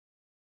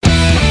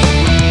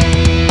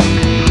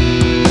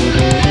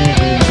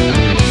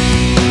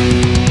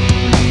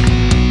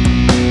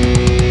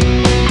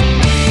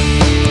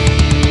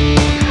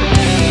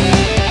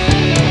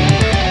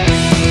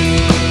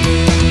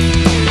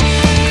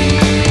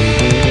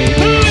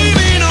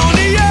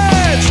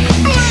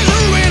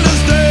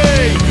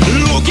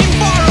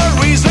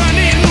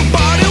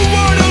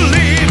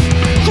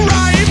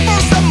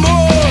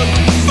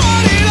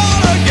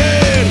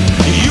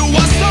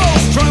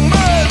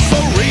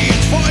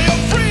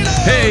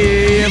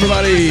Hey,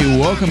 everybody.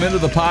 Welcome into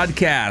the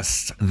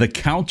podcast, The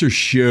Counter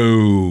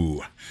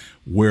Show,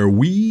 where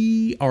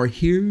we are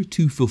here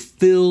to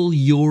fulfill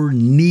your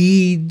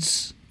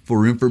needs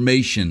for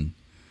information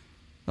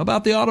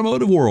about the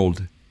automotive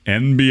world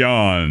and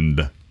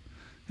beyond.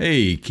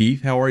 Hey,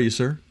 Keith, how are you,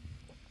 sir?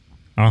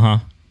 Boy,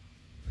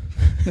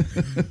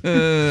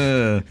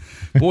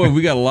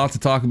 we got a lot to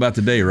talk about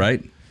today,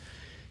 right?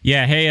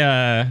 Yeah. Hey,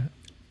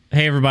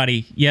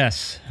 everybody.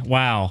 Yes.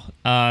 Wow.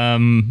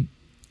 I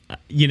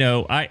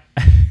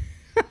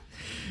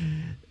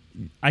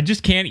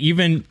just can't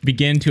even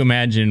begin to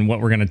imagine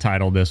what we're going to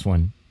title this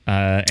one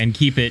and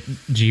keep it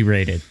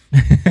G-rated.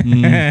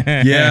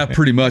 Yeah,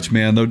 pretty much,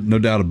 man. No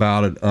doubt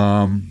about it.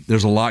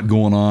 There's a lot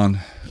going on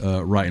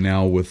right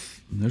now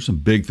there's some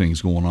big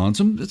things going on.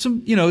 It's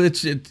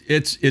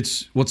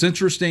what's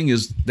interesting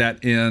is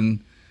that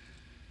in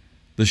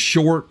the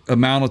short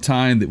amount of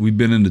time that we've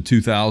been into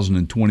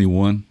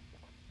 2021,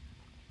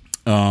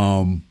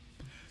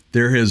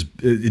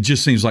 it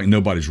just seems like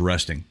nobody's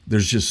resting.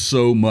 There's just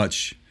so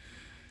much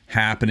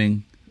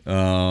happening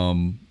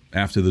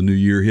after the new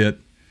year hit,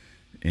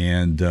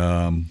 and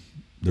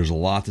there's a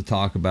lot to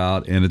talk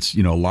about, and it's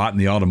a lot in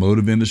the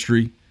automotive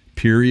industry,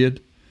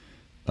 period.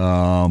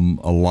 A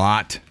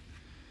lot,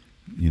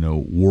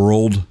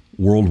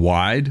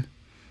 worldwide.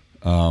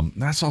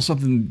 I saw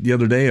something the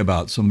other day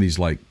about some of these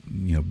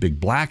big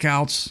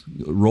blackouts,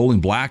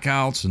 rolling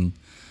blackouts, and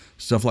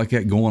stuff like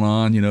that going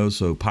on.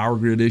 So power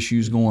grid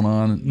issues going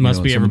on.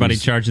 Must be everybody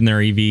charging their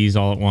EVs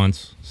all at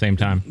once, same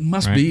time.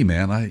 Must be,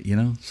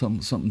 man.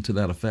 Something to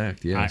that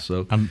effect. Yeah. I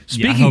hope I'm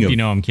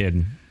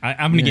kidding.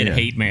 I'm going to get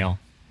hate mail.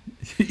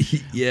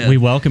 Yeah. We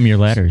welcome your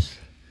letters.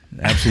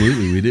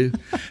 Absolutely, we do.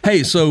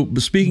 Hey, so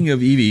speaking of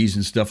EVs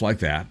and stuff like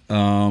that,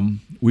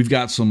 we've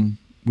got some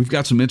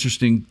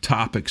interesting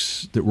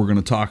topics that we're going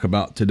to talk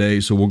about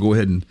today. So we'll go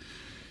ahead and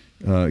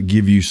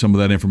give you some of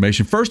that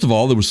information. First of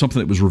all, there was something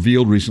that was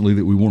revealed recently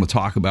that we want to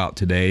talk about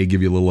today,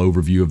 give you a little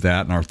overview of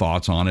that and our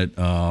thoughts on it.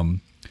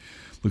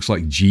 Looks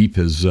like Jeep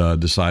has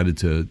decided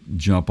to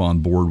jump on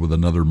board with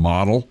another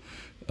model.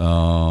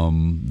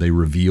 They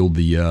revealed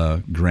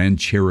the Grand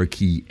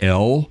Cherokee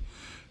L.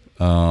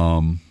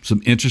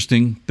 Some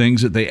interesting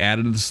things that they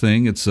added to this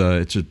thing. It's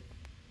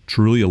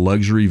truly a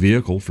luxury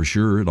vehicle for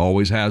sure. It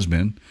always has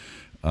been.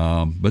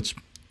 But it's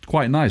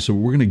quite nice. So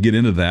we're going to get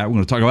into that. We're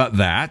going to talk about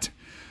that.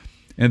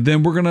 And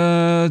then we're going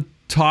to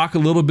talk a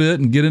little bit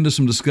and get into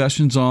some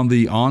discussions on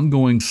the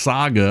ongoing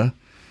saga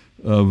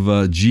of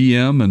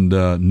GM and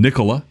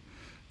Nikola,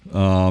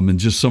 and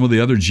just some of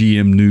the other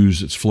GM news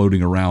that's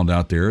floating around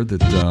out there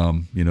that,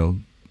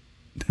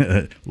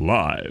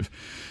 live.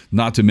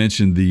 Not to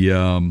mention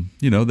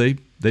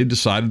they've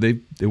decided they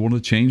want to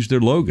change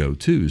their logo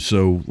too.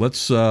 So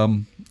let's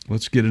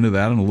get into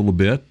that in a little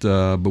bit.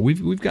 But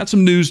we've got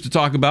some news to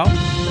talk about.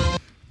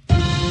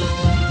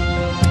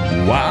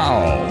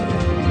 Wow.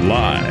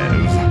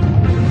 Live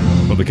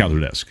from the counter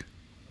desk.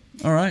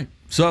 All right.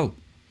 So,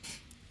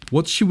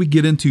 what should we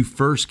get into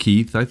first,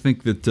 Keith? I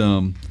think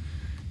that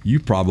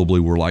you probably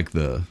were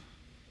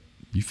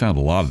you found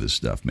a lot of this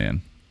stuff,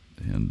 man.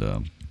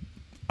 And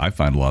I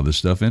find a lot of this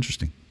stuff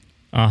interesting.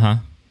 Let's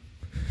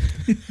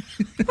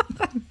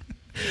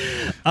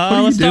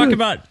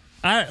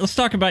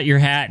talk about your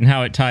hat and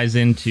how it ties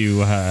into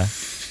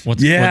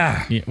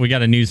we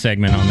got a news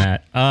segment on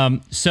that.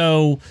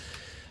 So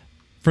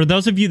for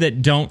those of you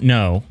that don't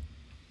know,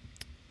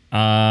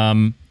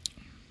 Ken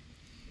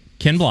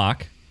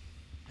Block,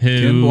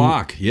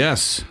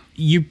 yes.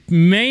 You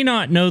may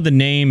not know the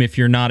name if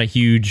you're not a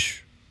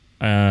huge,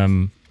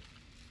 I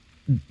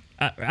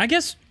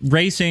guess,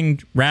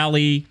 racing,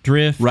 rally,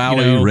 drift.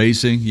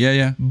 Racing,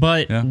 yeah.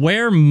 But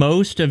where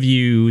most of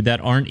you that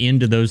aren't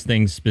into those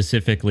things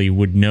specifically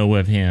would know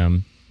of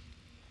him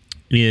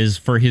is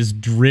for his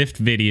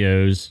drift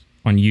videos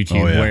on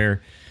YouTube,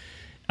 where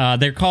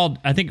they're called,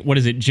 I think, what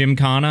is it,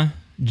 Gymkhana?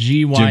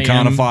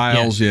 Gymkhana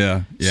Files,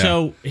 yeah.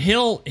 So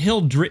he'll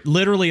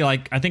literally, I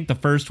think the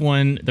first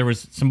one, there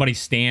was somebody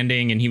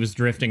standing and he was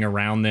drifting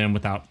around them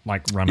without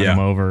running them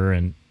over,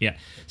 and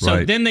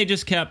So then they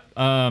just kept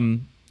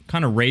kind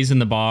of raising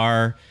the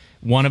bar.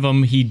 One of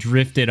them, he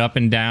drifted up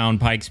and down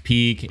Pikes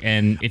Peak,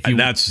 and if you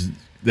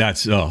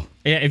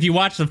if you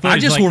watch the footage, I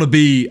just want to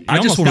be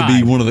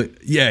one of the.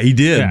 Yeah, he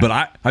did, but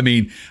I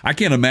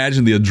can't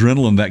imagine the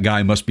adrenaline that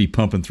guy must be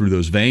pumping through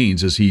those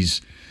veins as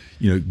he's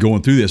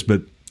going through this,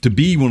 but. To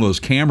be one of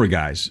those camera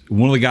guys,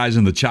 one of the guys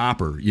in the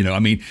chopper,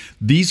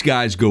 these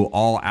guys go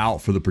all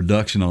out for the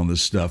production on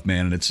this stuff,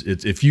 man. And it's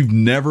if you've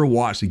never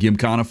watched the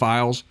Gymkhana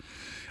Files,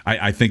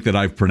 I think that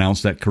I've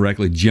pronounced that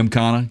correctly.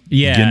 Gymkhana,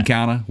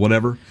 Gymkhana,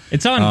 whatever.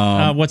 It's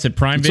on what's it?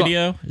 Prime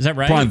Video? Is that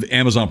right?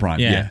 Amazon Prime.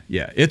 Yeah.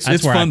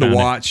 It's fun to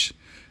watch.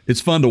 It's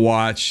fun to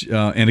watch,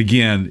 and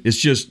again, it's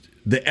just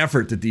the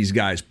effort that these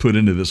guys put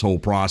into this whole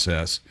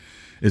process.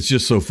 It's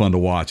just so fun to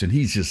watch, and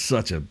he's just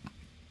such a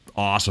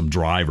awesome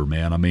driver,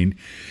 man. I mean,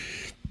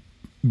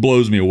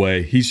 blows me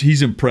away.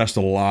 He's impressed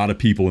a lot of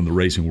people in the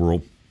racing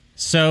world.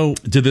 So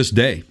to this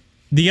day.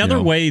 The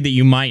other way that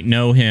you might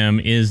know him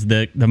is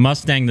the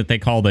Mustang that they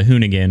call the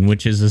Hoonigan,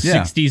 which is a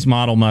 60s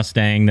model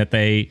Mustang that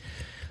they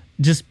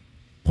just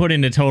put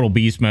into total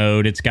beast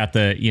mode. It's got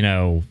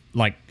the,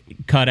 like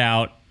cut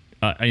out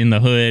in the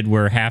hood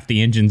where half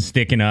the engine's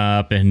sticking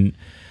up, and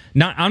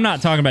I'm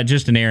not talking about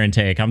just an air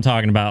intake. I'm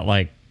talking about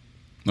like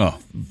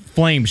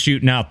flames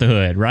shooting out the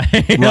hood, right?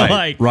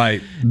 Right,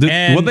 right.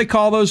 What they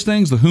call those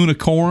things? The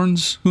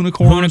Hoonicorns?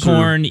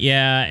 Hoonicorn,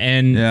 yeah.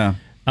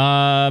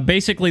 And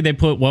basically they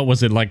put, what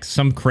was it, like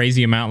some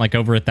crazy amount, like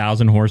over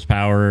 1,000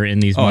 horsepower in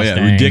these Mustangs.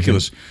 Oh, yeah,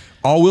 ridiculous.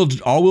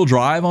 All-wheel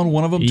drive on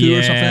one of them, too,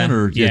 or something?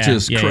 Or it's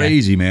just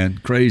crazy, man.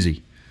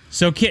 Crazy.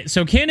 So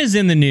Ken is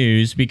in the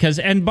news because,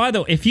 and by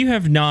the way, if you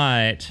have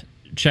not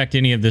checked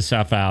any of this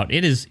stuff out,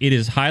 it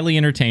is highly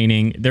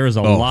entertaining. There is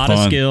a lot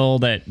of skill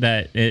that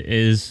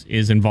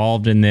is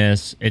involved in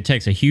this. It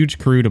takes a huge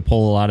crew to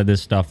pull a lot of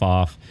this stuff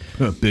off.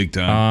 Big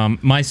time.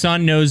 My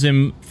son knows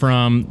him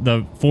from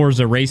the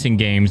Forza racing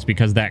games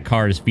because that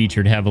car is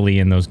featured heavily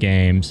in those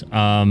games.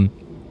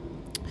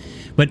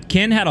 But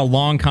Ken had a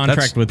long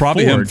contract with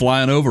probably Ford. Him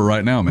flying over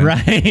right now, man.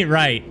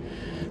 Right.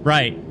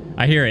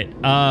 I hear it.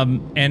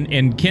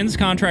 And Ken's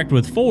contract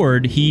with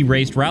Ford, he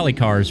raced rally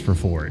cars for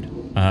Ford.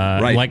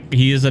 Right. Like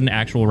he is an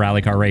actual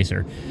rally car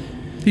racer.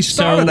 He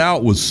started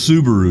out with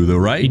Subaru, though,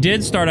 right? He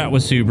did start out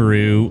with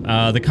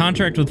Subaru. The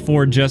contract with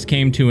Ford just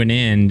came to an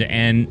end,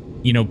 and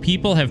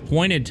people have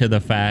pointed to the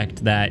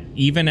fact that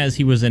even as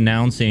he was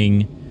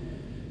announcing,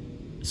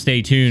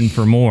 "Stay tuned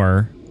for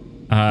more,"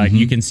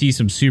 you can see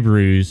some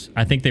Subarus.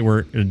 I think they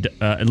were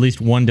at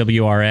least one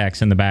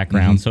WRX in the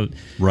background. So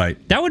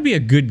that would be a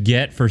good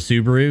get for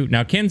Subaru.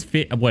 Now Ken's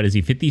what is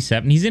he,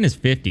 57? He's in his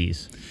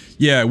 50s.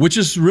 Yeah, which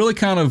is really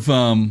kind of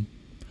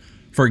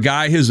for a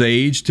guy his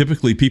age.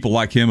 Typically, people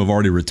like him have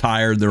already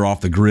retired. They're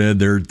off the grid.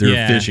 They're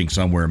fishing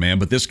somewhere, man.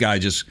 But this guy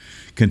just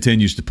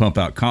continues to pump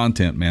out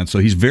content, man. So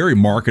he's very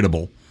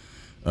marketable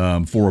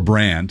for a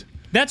brand.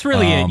 That's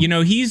really it.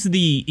 He's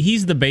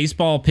the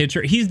baseball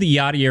pitcher. He's the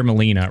Yadier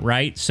Molina,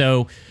 right?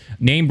 So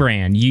name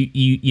brand.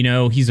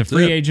 He's a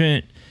free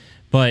agent,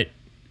 but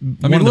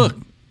look.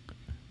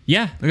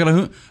 Yeah, I got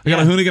a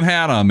Hoonigan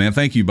hat on, man.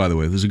 Thank you, by the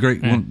way. This is a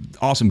great,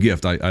 awesome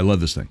gift. I love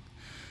this thing.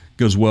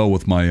 Goes well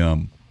with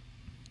my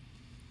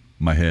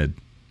my head.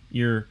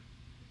 It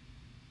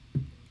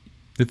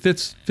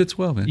fits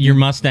well, man. Your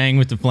Mustang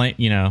with the flame,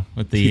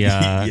 with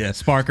the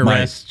spark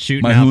arrest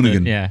shooting my out.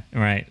 Hoonigan.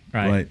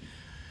 Right.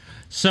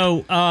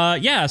 So,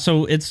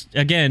 so it's,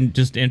 again,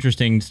 just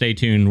interesting. Stay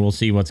tuned. We'll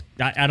see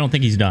I don't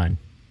think he's done.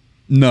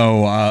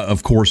 No,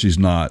 of course he's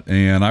not.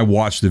 And I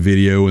watched the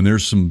video, and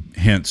there's some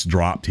hints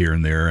dropped here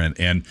and there. And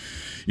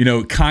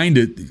kind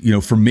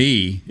of, for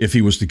me, if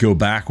he was to go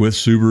back with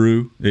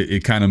Subaru,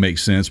 it kind of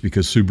makes sense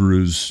because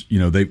Subaru's,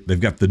 they've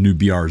got the new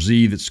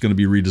BRZ that's going to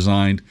be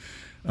redesigned,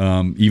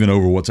 even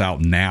over what's out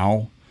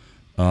now.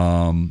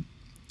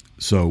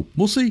 So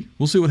we'll see.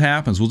 We'll see what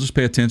happens. We'll just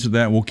pay attention to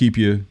that. We'll keep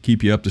you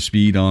up to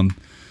speed on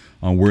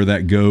where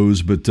that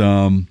goes. But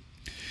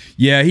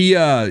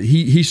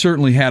he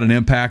certainly had an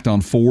impact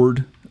on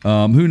Ford.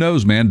 Who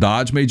knows, man?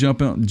 Dodge may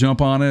jump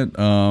on it.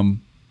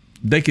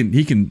 He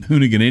can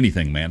Hoonigan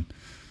anything, man.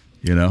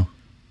 If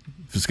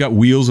it's got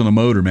wheels and a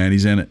motor, man,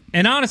 he's in it.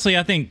 And honestly,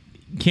 I think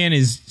Ken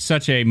is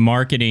such a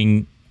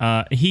marketing.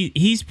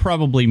 He's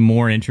probably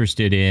more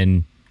interested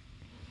in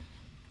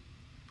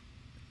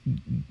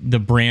the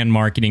brand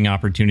marketing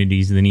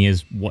opportunities than he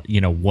is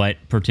what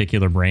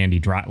particular brand he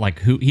drives.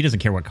 Like he doesn't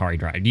care what car he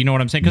drives. Do you know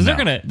what I'm saying? Because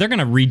they're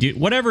gonna redo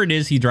whatever it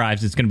is he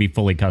drives. It's gonna be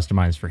fully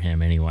customized for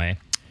him anyway.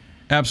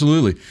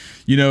 Absolutely.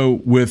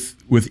 With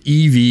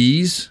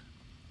EVs,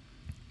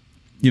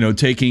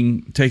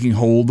 taking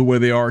hold the way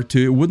they are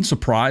too, it wouldn't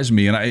surprise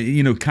me. And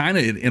I kind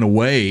of in a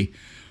way,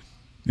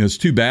 it's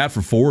too bad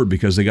for Ford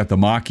because they got the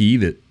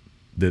Mach-E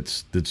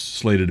that's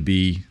slated to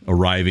be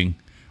arriving.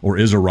 Or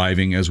is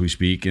arriving as we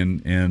speak,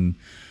 and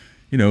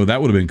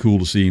that would have been cool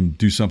to see him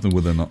do something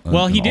with an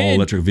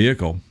all-electric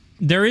vehicle.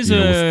 There is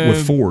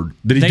with Ford.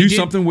 Did he do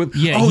something with?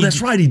 Yeah.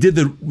 That's right. He did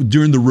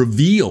during the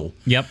reveal.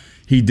 Yep.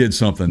 He did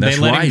something. That's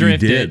right. He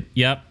did.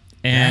 Yep.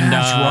 And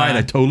that's right.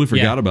 I totally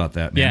forgot about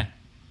that, man. Yeah.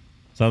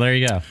 So there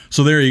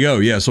you go.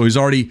 Yeah. So he's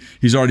already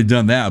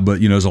done that,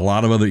 but there's a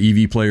lot of other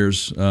EV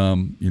players,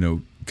 coming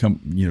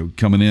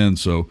in.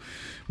 So.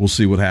 We'll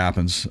see what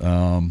happens.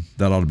 That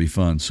ought to be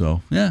fun.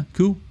 So, yeah,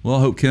 cool. Well, I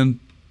hope Ken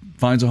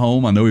finds a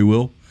home. I know he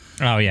will.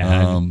 Oh,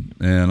 yeah.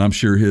 And I'm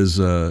sure his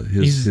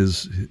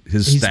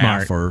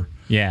staff smart. are.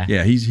 Yeah.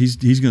 Yeah, he's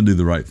going to do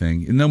the right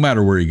thing. And no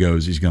matter where he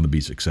goes, he's going to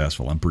be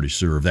successful. I'm pretty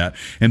sure of that.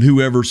 And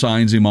whoever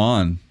signs him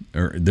on,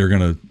 they're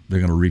going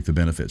to reap the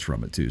benefits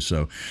from it too.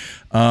 So,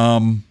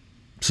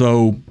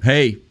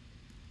 hey,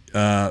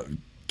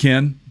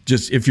 Ken,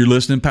 just if you're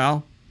listening,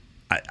 pal,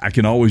 I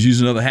can always use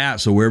another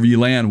hat. So wherever you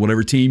land,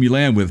 whatever team you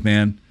land with,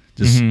 man,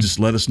 just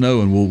let us know,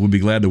 and we'll be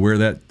glad to wear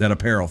that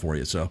apparel for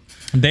you. So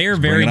they are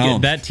very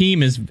good. That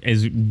team is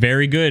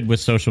very good with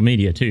social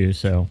media too.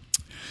 So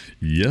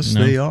yes,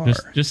 they are.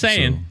 Just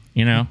saying,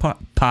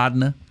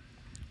 Podna.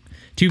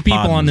 Two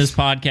people on this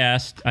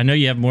podcast. I know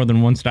you have more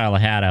than one style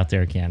of hat out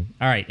there, Ken.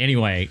 All right.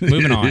 Anyway,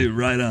 moving on.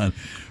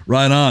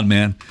 Right on,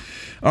 man.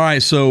 All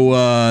right.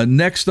 So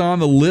next on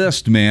the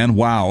list, man.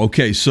 Wow.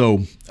 Okay. So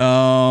you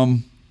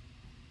want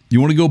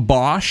to go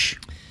Bosch?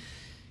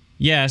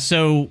 Yeah.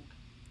 So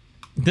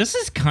this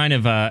is kind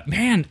of a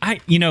man.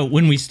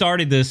 When we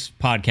started this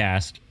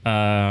podcast,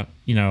 I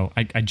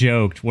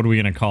joked, what are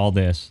we going to call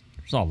this?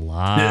 There's a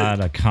lot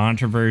of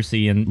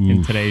controversy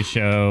in today's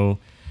show.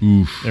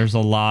 Oof. There's a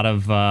lot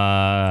of,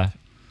 I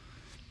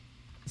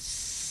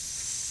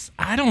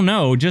don't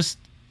know, just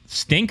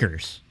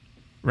stinkers,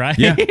 right?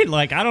 Yeah.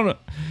 Like, I don't know.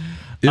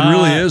 It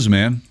really is,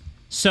 man.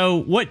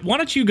 So why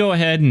don't you go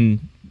ahead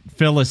and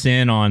fill us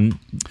in on...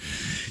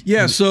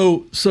 Yeah,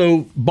 so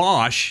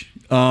Bosch,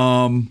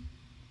 when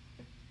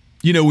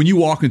you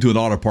walk into an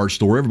auto parts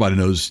store, everybody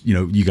knows,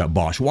 you got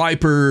Bosch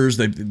wipers.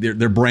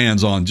 They're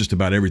brands on just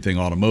about everything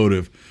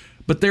automotive,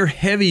 but they're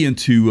heavy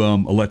into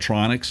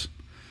electronics,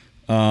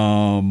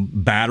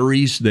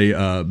 batteries. They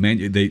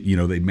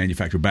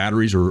manufacture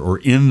batteries, or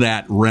in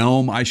that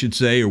realm, I should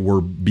say, or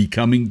were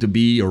becoming to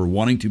be or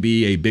wanting to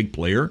be a big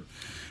player,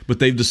 but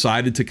they've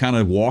decided to kind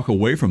of walk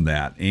away from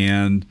that,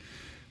 and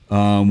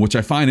which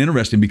I find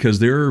interesting because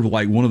they're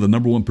like one of the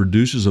number one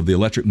producers of the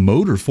electric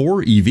motor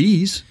for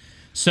EVs.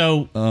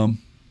 So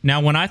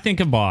now when I think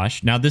of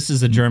Bosch, now this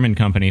is a German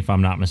company, if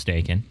I'm not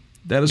mistaken.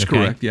 That is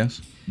correct, yes.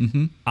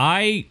 Mm-hmm.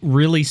 I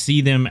really see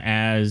them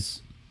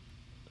as,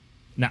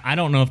 now I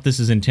don't know if this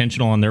is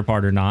intentional on their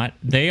part or not.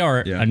 They are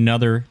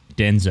another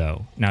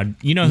Denso. Now,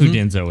 you know who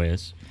Denso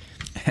is.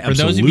 Absolutely.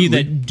 For those of you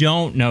that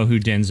don't know who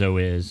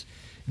Denso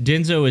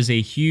is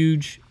a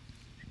huge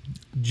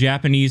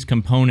Japanese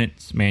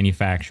components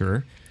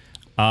manufacturer.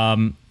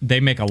 They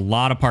make a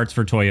lot of parts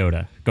for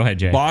Toyota. Go ahead,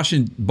 Jay. Bosch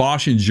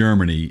in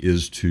Germany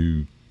is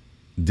to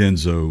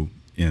Denso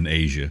in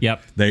Asia.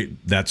 Yep.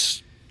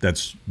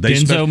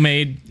 Denso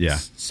made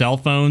cell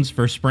phones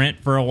for Sprint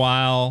for a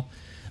while.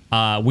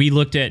 We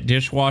looked at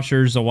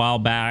dishwashers a while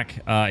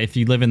back. If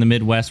you live in the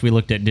Midwest, we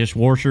looked at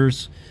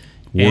dishwashers.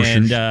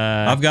 And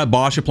I've got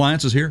Bosch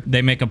appliances here.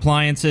 They make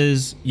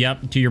appliances.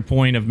 Yep. To your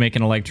point of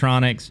making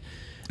electronics.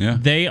 Yeah.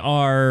 They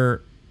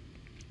are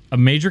a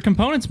major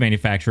components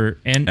manufacturer.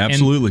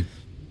 Absolutely.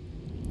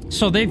 And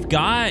so they've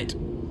got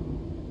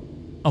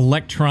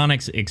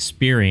electronics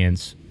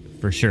experience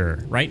for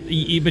sure, right?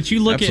 But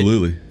you look at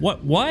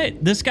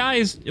what this guy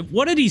is.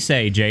 What did he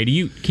say, Jay?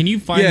 Can you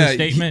find the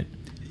statement?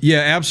 Yeah,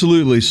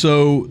 absolutely.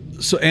 So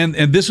and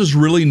this is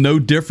really no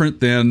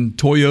different than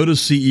Toyota's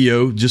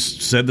CEO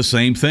just said the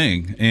same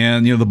thing.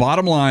 And the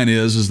bottom line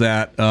is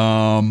that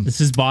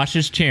this is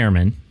Bosch's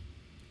chairman.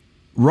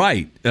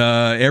 Right.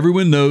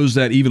 Everyone knows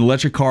that even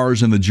electric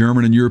cars in the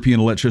German and European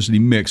electricity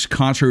mix,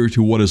 contrary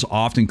to what is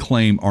often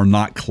claimed, are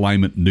not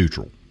climate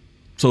neutral.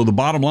 So the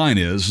bottom line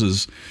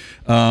is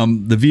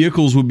the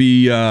vehicles would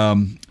be,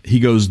 he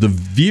goes, the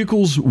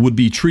vehicles would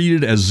be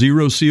treated as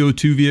zero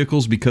CO2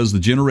 vehicles because the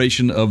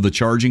generation of the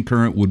charging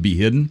current would be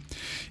hidden.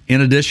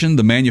 In addition,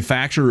 the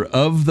manufacturer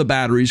of the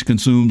batteries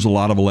consumes a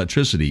lot of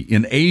electricity.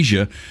 In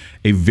Asia,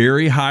 a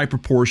very high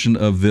proportion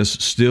of this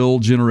still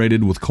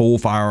generated with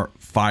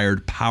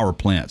coal-fired power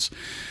plants.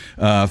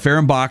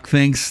 Fehrenbach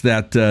thinks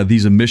that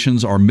these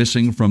emissions are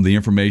missing from the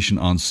information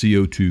on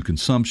CO2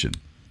 consumption.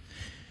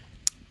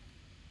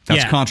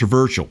 That's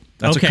controversial.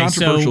 That's a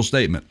controversial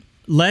statement.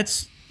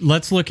 Let's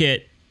look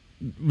at,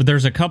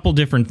 there's a couple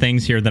different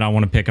things here that I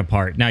want to pick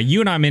apart. Now, you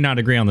and I may not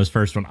agree on this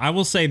first one. I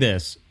will say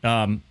this.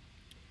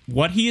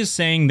 What he is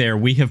saying there,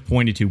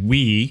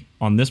 we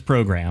on this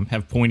program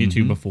have pointed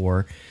to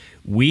before.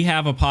 We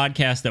have a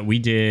podcast that we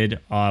did.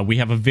 We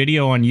have a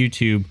video on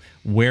YouTube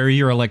where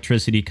your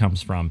electricity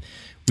comes from.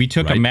 We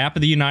took a map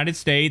of the United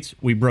States.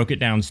 We broke it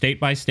down state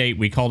by state.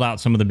 We called out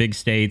some of the big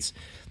states.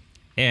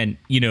 And,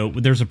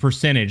 there's a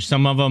percentage.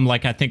 Some of them,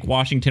 like I think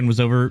Washington was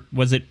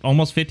it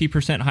almost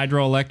 50%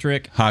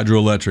 hydroelectric?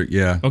 Hydroelectric,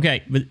 yeah.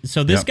 Okay.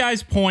 So this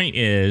guy's point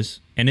is,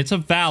 and it's a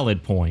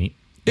valid point.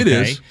 It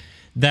is.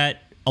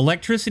 That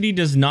electricity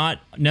does not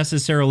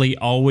necessarily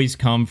always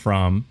come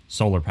from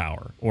solar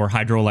power or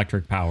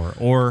hydroelectric power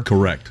or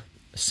correct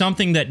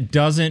something that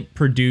doesn't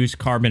produce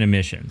carbon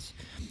emissions.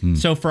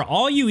 So for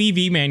all you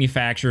EV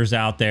manufacturers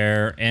out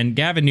there, and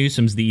Gavin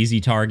Newsom's the easy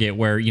target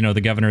where,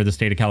 the governor of the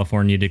state of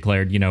California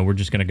declared, we're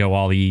just going to go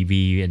all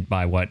EV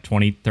by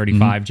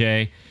 2035,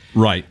 Jay?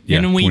 Right. Yeah,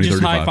 and then we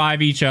just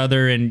high-five each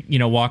other and,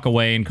 walk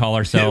away and call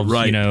ourselves,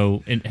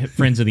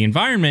 friends of the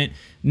environment.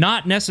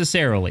 Not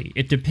necessarily.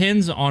 It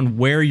depends on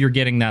where you're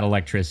getting that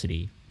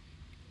electricity.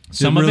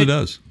 Some of it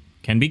does.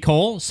 Can be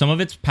coal. Some of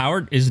it's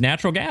is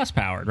natural gas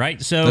powered,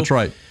 right? So that's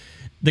right.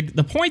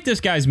 The point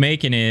this guy's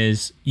making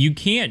is you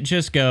can't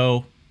just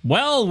go,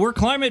 well, we're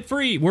climate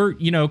free, we're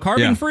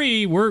carbon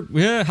free,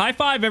 we're high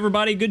five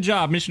everybody, good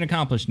job, mission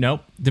accomplished. Nope,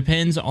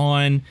 depends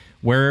on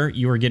where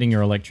you are getting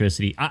your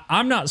electricity.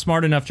 I'm not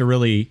smart enough to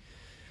really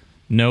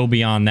know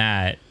beyond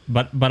that,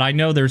 but I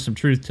know there's some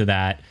truth to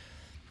that.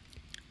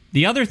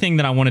 The other thing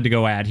that I wanted to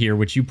go at here,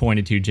 which you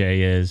pointed to,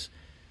 Jay, is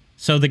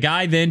so the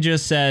guy then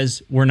just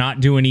says we're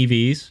not doing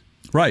EVs.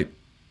 Right.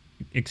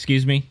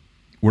 Excuse me.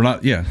 We're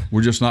not. Yeah,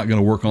 we're just not going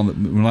to work on the.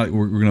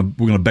 We're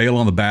going to bail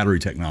on the battery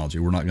technology.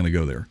 We're not going to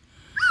go there.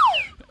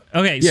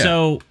 Okay, Yeah,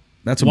 so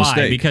that's a why?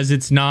 mistake. Because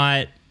it's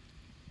not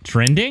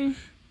trending.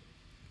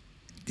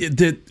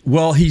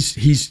 Well,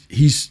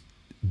 he's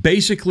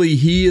basically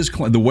he is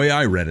the way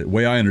I read it, the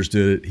way I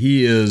understood it.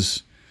 He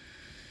is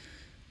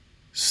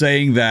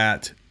saying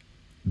that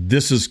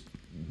this is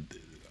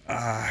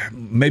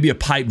maybe a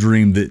pipe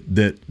dream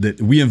that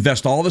we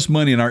invest all this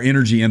money and our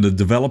energy into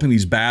developing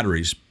these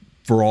batteries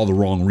for all the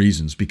wrong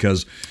reasons,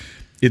 because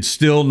it's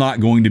still not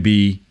going to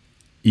be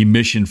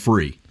emission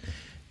free.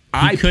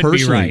 I could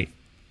be right.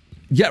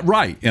 Yeah,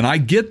 right. And I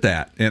get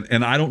that.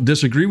 And I don't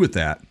disagree with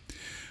that.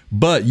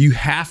 But you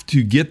have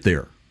to get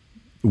there.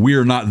 We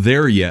are not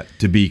there yet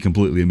to be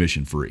completely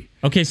emission free.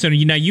 Okay, so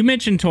you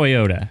mentioned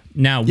Toyota.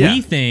 Now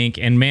we think,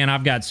 and man,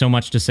 I've got so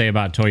much to say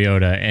about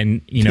Toyota,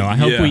 and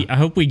I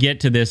hope we get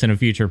to this in a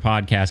future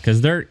podcast,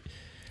 because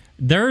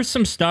there's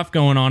some stuff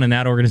going on in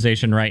that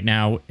organization right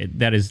now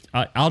that is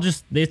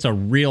it's a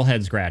real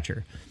head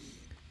scratcher.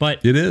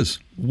 But it is.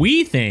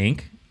 We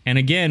think, and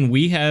again,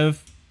 we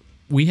have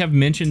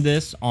mentioned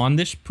this on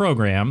this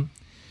program,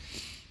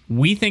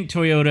 we think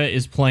Toyota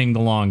is playing the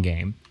long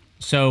game.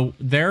 So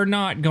they're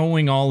not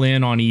going all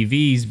in on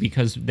EVs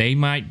because they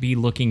might be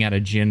looking at a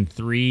Gen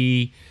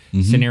 3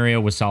 scenario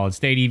with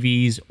solid-state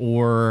EVs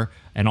or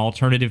an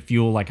alternative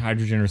fuel like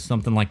hydrogen or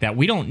something like that.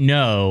 We don't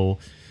know,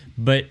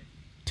 but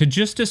to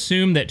just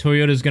assume that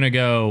Toyota is going to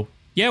go,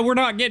 yeah, we're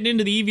not getting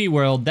into the EV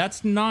world,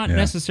 that's not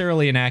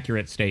necessarily an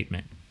accurate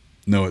statement.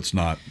 No, it's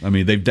not. I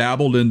mean, they've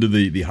dabbled into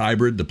the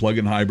hybrid, the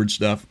plug-in hybrid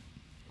stuff.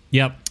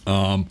 Yep.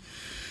 And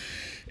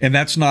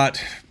that's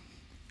not...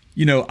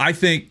 I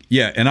think,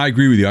 and I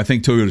agree with you. I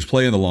think Toyota's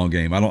playing the long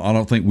game. I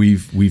don't think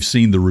we've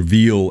seen the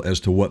reveal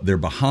as to what they're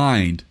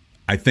behind.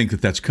 I think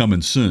that's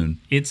coming soon.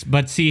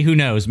 But see, who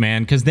knows,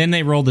 man? Because then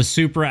they roll the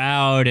Supra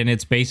out, and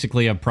it's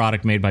basically a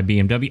product made by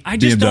BMW. I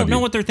just don't know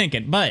what they're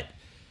thinking. But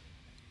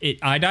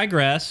I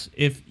digress.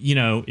 If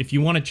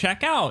you want to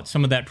check out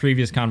some of that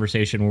previous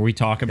conversation where we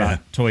talk about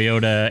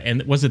Toyota,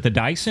 and was it the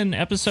Dyson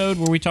episode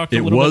where we talked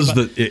a little bit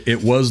about...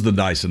 It was the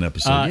Dyson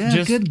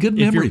episode. Good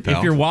memory, pal.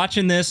 If you're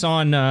watching this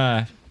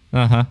on...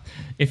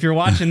 If you're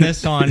watching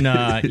this on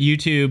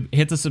YouTube,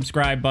 hit the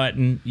subscribe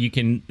button. You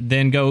can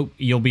then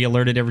you'll be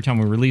alerted every time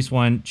we release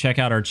one. Check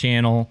out our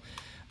channel.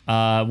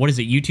 What is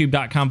it?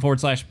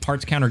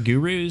 YouTube.com/Parts Counter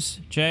Gurus,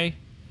 Jay?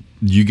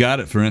 You got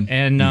it, friend.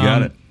 And you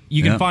got it.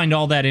 You can find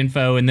all that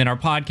info. And then our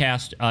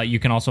podcast, you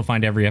can also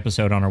find every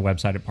episode on our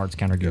website at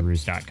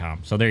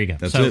partscountergurus.com. So there you go.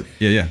 That's it.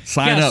 Yeah.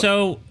 Sign up.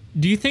 So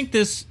do you think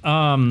this,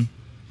 the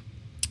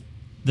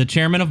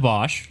chairman of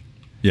Bosch...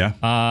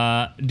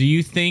 Yeah. Do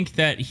you think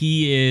that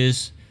he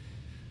is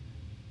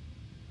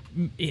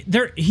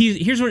there?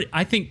 Here's what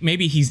I think.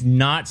 Maybe he's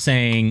not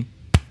saying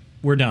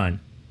we're done,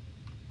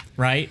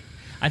 right?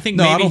 I think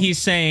maybe he's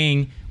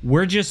saying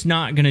we're just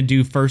not going to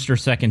do first or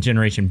second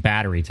generation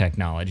battery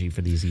technology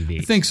for these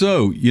EVs. I think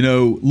so.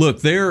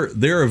 Look,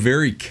 they're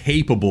very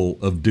capable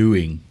of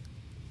doing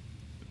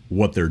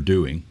what they're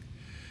doing.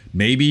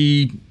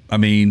 Maybe,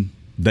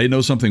 they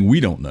know something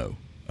we don't know.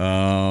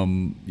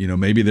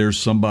 Maybe there's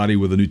somebody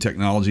with a new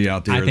technology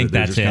out there. I think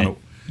that's it.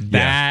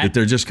 That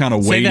they're just kind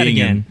of waiting. Say that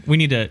again. We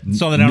need to,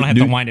 so that I don't have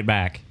to wind it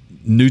back.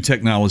 New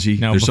technology.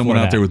 No, there's someone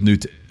out there with new.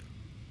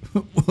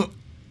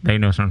 They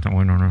know something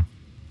we don't know.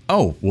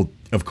 Oh, well,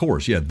 of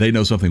course, yeah. They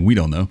know something we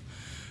don't know.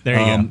 There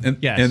you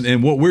go.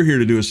 And what we're here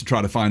to do is to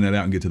try to find that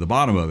out and get to the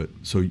bottom of it.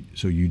 So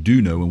you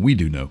do know, and we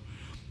do know.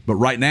 But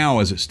right now,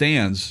 as it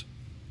stands,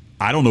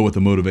 I don't know what the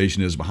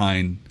motivation is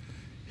behind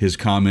his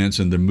comments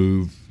and the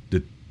move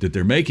that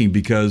they're making,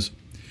 because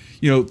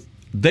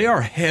they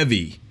are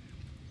heavy.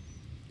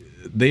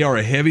 They are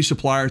a heavy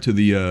supplier to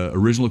the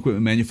original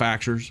equipment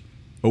manufacturers,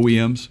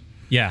 OEMs.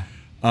 Yeah.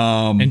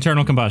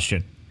 Internal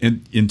combustion.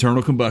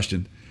 Internal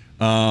combustion.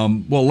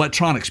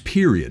 Electronics.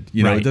 Period.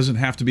 Right. It doesn't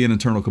have to be an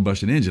internal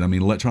combustion engine.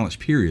 Electronics.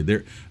 Period.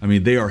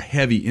 They are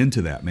heavy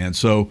into that, man.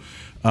 So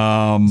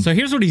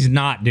here's what he's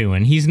not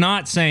doing. He's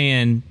not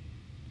saying,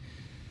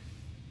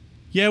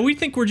 yeah, we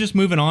think we're just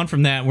moving on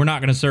from that. We're not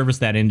going to service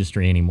that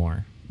industry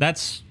anymore.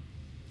 That's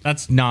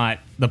not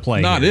the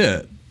play. Not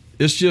it.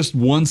 It's just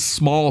one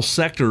small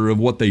sector of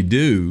what they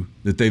do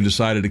that they've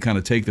decided to kind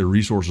of take their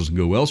resources and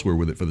go elsewhere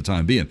with it for the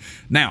time being.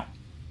 Now,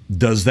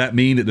 does that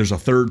mean that there's a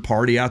third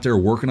party out there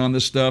working on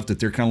this stuff that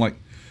they're kind of like,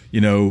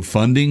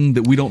 funding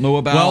that we don't know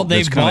about? Well,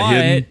 they've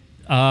bought.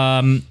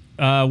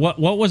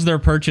 What was their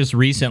purchase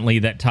recently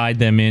that tied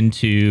them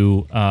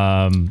into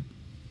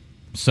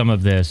some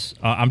of this?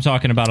 I'm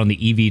talking about on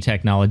the EV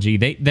technology.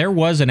 There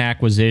was an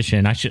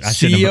acquisition.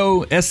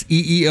 CEO,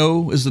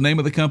 SEEO is the name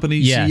of the company.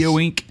 Yes. CEO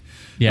Inc.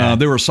 Yeah.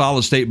 They were a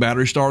solid state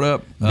battery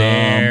startup.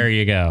 There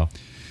you go.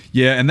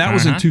 Yeah, and that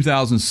was in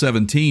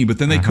 2017, but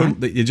then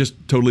they just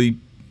totally,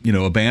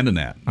 abandoned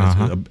that,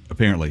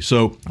 apparently.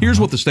 So here's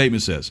what the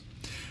statement says.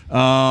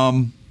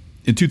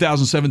 In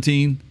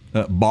 2017,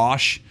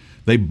 Bosch,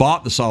 they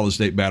bought the solid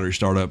state battery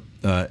startup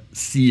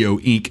CEO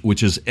Inc.,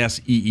 which is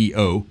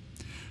SEEO.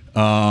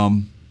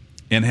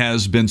 and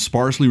has been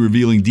sparsely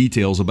revealing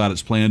details about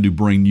its plan to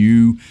bring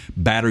new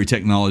battery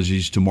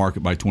technologies to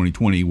market by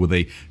 2020 with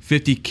a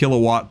 50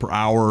 kilowatt per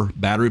hour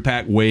battery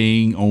pack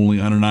weighing only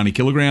 190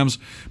 kilograms,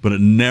 but it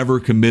never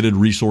committed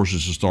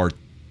resources to start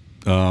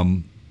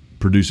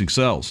producing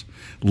cells.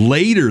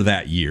 Later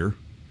that year,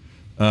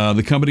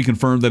 the company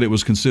confirmed that it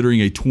was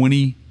considering a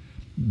 20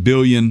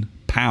 billion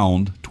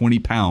pound, 20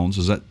 pounds,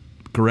 is that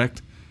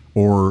correct?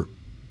 Or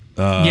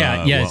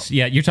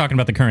you're talking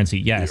about the currency,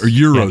 yes. Or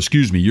euro,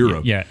 excuse me,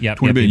 euro.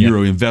 20 billion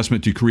euro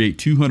investment to create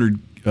 200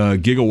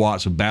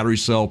 gigawatts of battery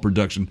cell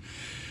production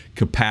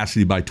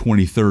capacity by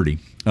 2030.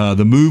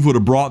 The move would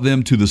have brought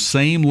them to the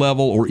same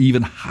level or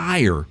even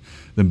higher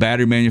than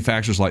battery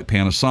manufacturers like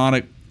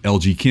Panasonic,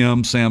 LG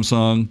Chem,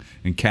 Samsung,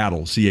 and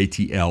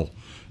CATL.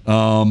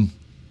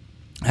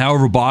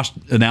 However, Bosch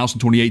announced in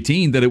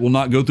 2018 that it will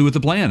not go through with the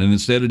plan, and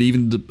instead it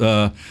even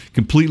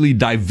completely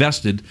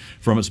divested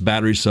from its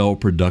battery cell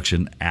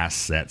production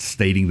assets,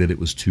 stating that it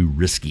was too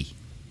risky.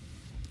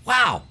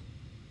 Wow.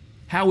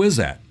 How is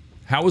that?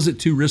 How is it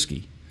too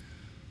risky?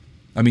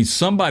 I mean,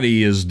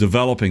 somebody is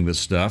developing this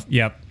stuff.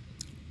 Yep.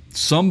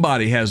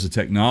 Somebody has the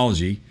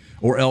technology,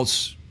 or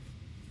else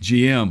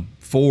GM,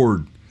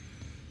 Ford,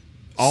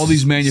 all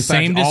these manufacturers.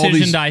 Same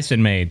decision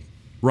Dyson made.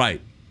 Right.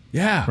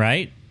 Yeah.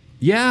 Right?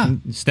 Yeah.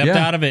 Stepped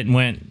out of it and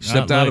went.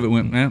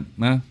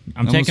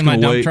 I'm taking my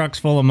dump trucks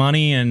full of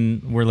money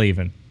and we're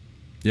leaving.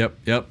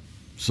 Yep.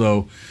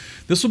 So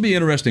this will be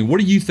interesting.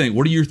 What do you think?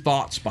 What are your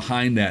thoughts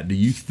behind that? Do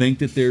you think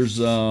that there's,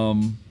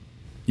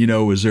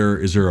 is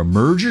there a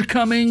merger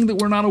coming that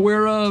we're not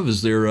aware of?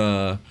 Is there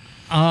a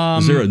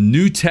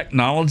new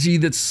technology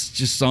that's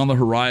just on the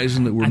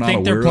horizon that we're not aware of? I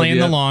think they're playing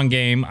the long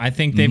game. I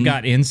think they've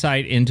got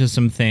insight into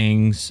some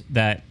things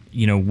that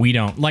we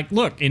don't. Like,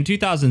 look, in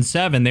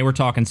 2007, they were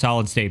talking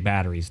solid-state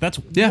batteries. That's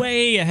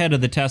way ahead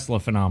of the Tesla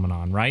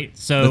phenomenon, right?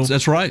 So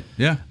that's right,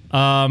 yeah.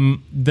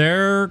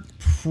 They're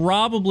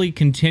probably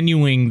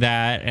continuing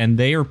that, and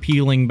they are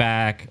peeling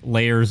back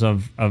layers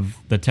of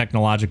the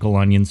technological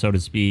onion, so to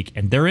speak,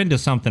 and they're into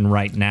something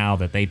right now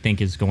that they think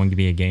is going to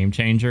be a game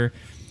changer.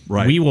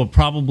 Right. We will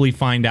probably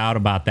find out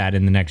about that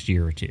in the next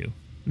year or two.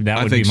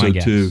 That would be my guess. I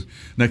think so, too.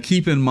 Now,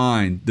 keep in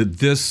mind that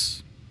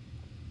this...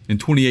 In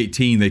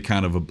 2018,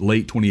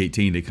 late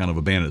 2018, they kind of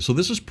abandoned it. So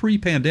this is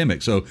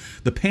pre-pandemic. So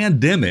the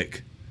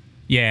pandemic,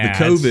 the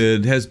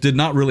COVID did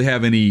not really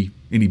have any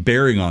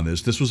bearing on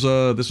this. This was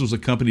a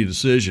company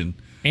decision.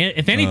 And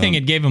if anything,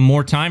 it gave them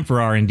more time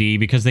for R&D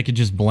because they could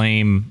just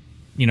blame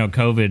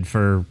COVID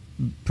for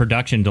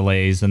production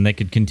delays, and they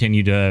could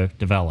continue to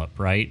develop,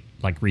 right?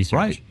 Like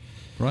research,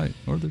 right.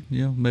 Or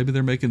maybe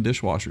they're making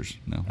dishwashers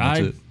now.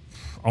 That's it.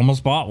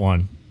 Almost bought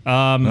one.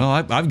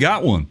 I've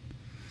got one.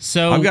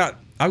 So I've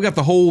got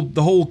the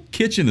whole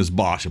kitchen is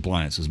Bosch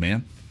appliances,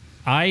 man.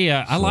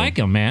 I like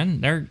them,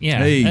 man. They're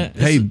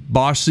Hey,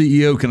 Bosch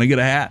CEO, can I get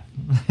a hat?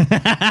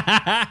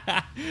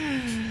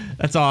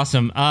 That's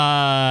awesome.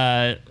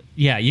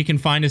 You can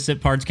find us at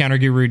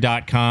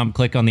partscounterguru.com.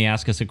 Click on the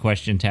Ask Us a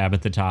Question tab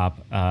at the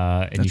top,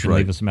 and you can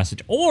leave us a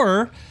message.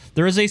 Or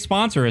there is a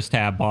Sponsor Us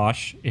tab,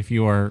 Bosch, if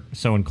you are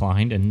so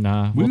inclined, and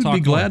we'll talk. We'd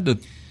be glad to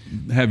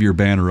have your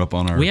banner up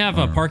on our. We have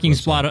a parking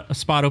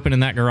spot open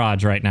in that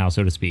garage right now,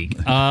 so to speak.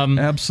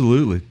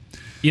 Absolutely.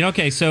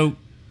 Okay, so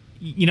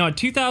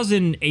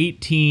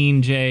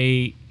 2018,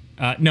 Jay.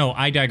 No,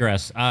 I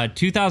digress.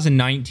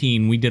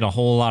 2019, we did a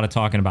whole lot of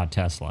talking about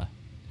Tesla.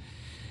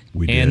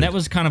 We did, and that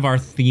was kind of our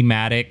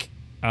thematic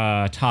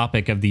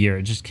topic of the year.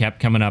 It just kept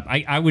coming up.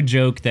 I would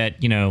joke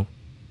that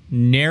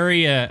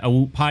nary a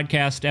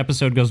podcast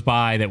episode goes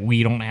by that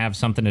we don't have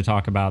something to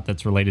talk about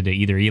that's related to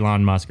either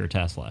Elon Musk or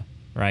Tesla,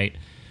 right?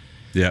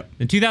 Yeah.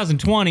 In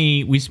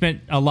 2020, we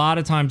spent a lot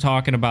of time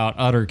talking about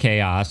utter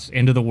chaos,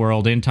 end of the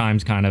world, end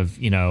times kind of,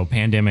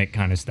 pandemic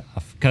kind of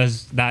stuff,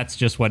 because that's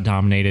just what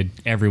dominated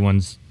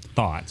everyone's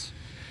thoughts.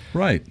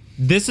 Right.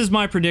 This is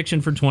my prediction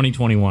for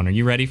 2021. Are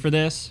you ready for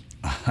this?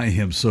 I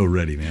am so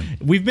ready, man.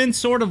 We've been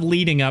sort of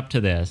leading up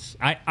to this.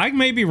 I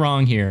may be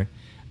wrong here.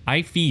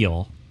 I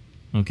feel,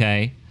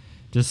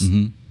 just,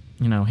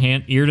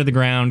 ear to the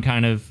ground,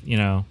 kind of,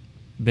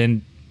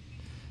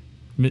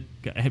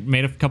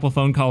 made a couple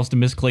phone calls to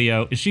Miss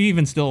Cleo. Is she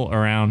even still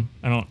around?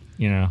 I don't.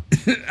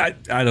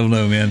 I don't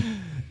know, man.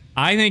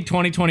 I think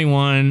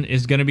 2021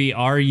 is going to be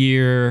our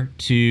year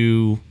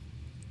to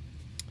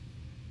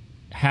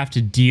have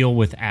to deal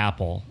with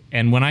Apple.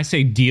 And when I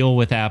say deal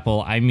with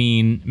Apple, I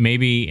mean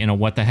maybe in a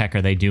what the heck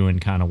are they doing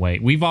kind of way.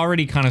 We've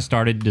already kind of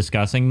started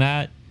discussing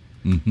that.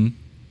 Mm-hmm.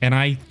 And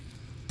I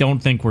don't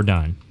think we're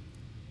done.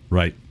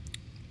 Right.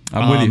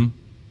 I'm with you.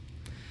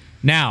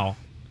 Now,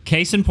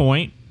 case in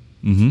point,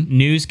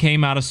 news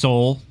came out of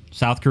Seoul,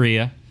 South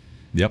Korea.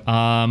 Yep.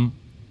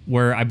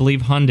 Where I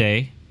believe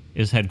Hyundai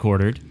is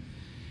headquartered.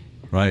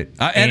 Right.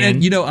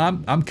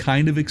 And I'm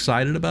kind of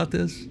excited about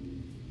this.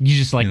 You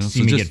just like to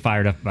see me get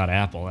fired up about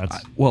Apple.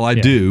 I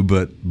do,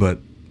 but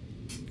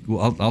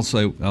I'll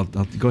say I'll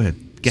go ahead.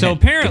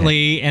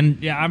 Apparently,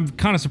 and I'm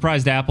kind of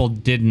surprised Apple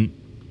didn't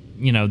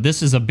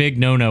this is a big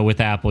no-no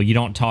with Apple. You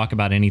don't talk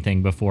about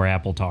anything before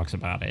Apple talks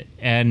about it.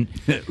 And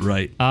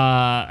right.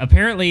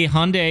 Apparently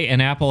Hyundai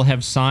and Apple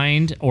have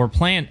signed or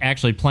plan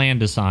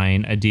to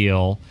sign a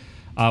deal.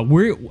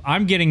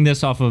 I'm getting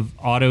this off of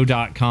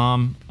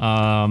auto.com.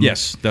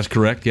 Yes, that's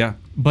correct. Yeah.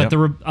 But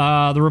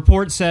the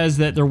report says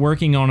that they're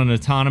working on an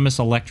autonomous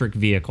electric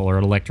vehicle or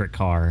an electric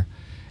car.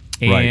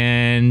 Right.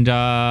 And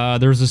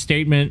there's a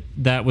statement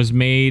that was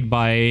made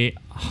by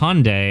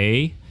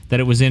Hyundai that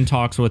it was in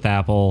talks with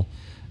Apple,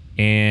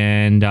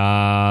 and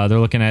they're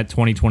looking at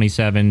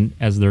 2027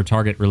 as their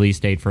target release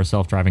date for a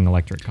self-driving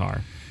electric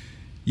car.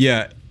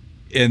 Yeah,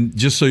 and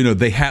just so you know,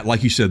 they had,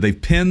 like you said,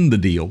 they've penned the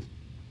deal.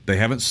 They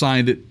haven't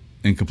signed it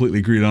and completely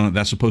agreed on it.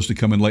 That's supposed to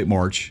come in late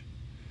March.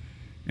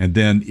 And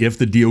then if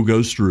the deal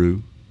goes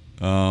through,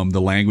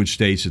 the language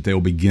states that they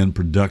will begin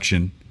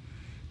production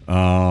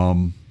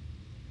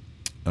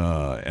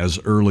as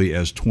early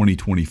as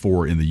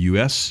 2024 in the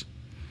U.S.,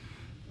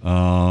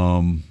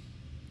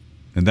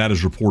 and that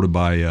is reported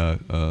by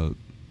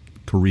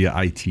Korea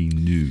IT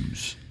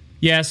News.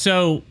 Yeah,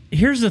 so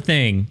here's the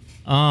thing.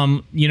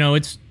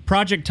 It's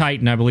Project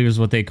Titan, I believe is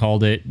what they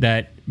called it,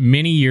 that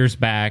many years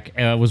back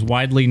was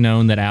widely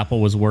known that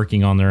Apple was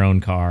working on their own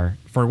car.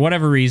 For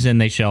whatever reason,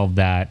 they shelved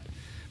that.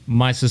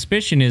 My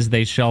suspicion is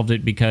they shelved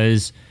it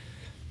because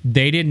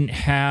they didn't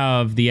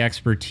have the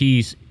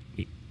expertise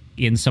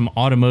in some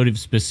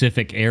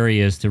automotive-specific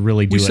areas to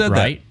really do it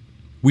right.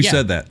 We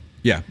said that.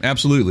 Yeah,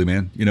 absolutely,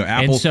 man.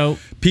 Apple.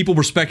 People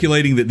were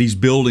speculating that these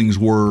buildings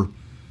were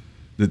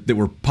that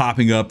were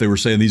popping up. They were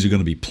saying these are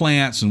going to be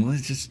plants, and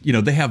it's just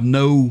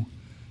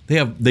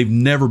they've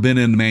never been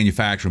in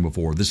manufacturing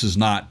before. This is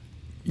not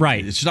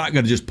right. It's not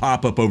going to just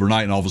pop up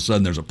overnight and all of a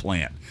sudden there's a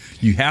plant.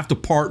 You have to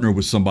partner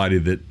with somebody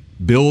that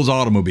builds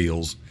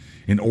automobiles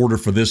in order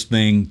for this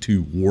thing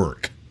to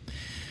work.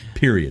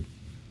 Period.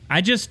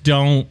 I just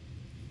don't.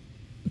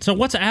 So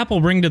what's Apple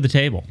bring to the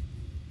table?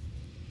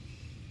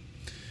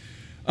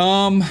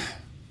 Well,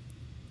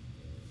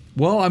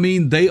 I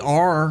mean, they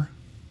are.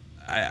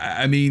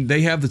 I mean,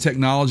 they have the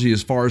technology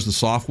as far as the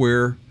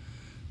software,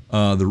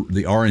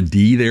 the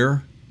R&D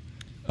there.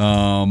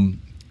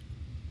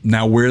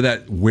 Now,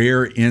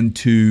 where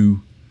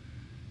into,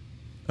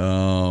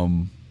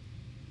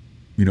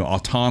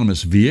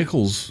 autonomous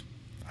vehicles.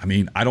 I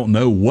mean, I don't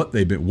know what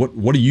they've been.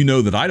 What do you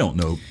know that I don't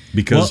know?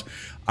 Because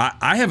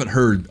I haven't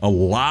heard a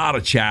lot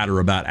of chatter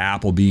about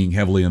Apple being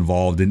heavily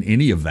involved in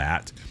any of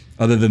that,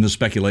 other than the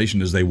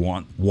speculation is they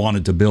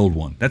wanted to build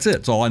one. That's it.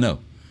 That's all I know.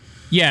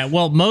 Yeah,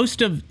 well,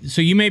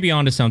 so you may be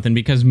onto something,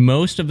 because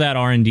most of that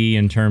R&D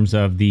in terms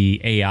of the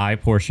AI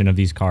portion of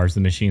these cars,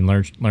 the machine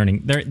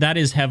learning, that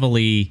is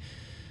heavily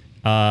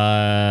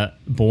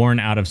born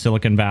out of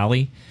Silicon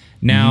Valley.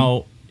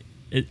 Now,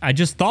 I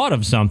just thought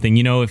of something.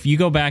 If you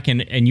go back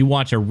and you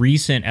watch a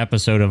recent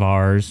episode of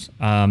ours,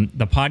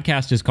 the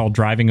podcast is called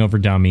Driving Over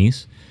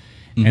Dummies.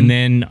 Mm-hmm. And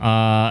then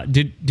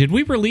did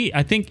we release?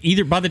 I think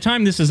either by the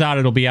time this is out,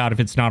 it'll be out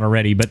if it's not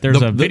already. But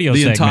there's a video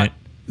segment.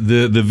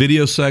 The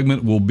video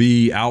segment will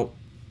be out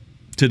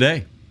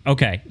today.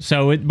 Okay,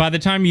 so by the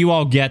time you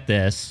all get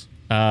this,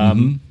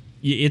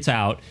 it's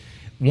out.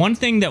 One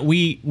thing that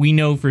we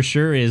know for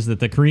sure is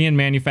that the Korean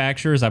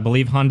manufacturers, I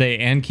believe Hyundai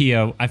and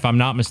Kia, if I'm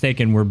not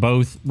mistaken, were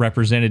both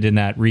represented in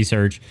that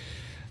research,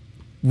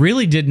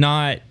 really did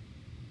not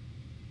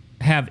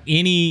have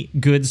any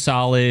good,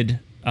 solid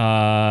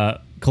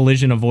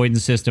collision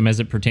avoidance system as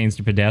it pertains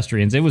to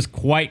pedestrians. It was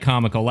quite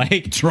comical.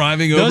 Like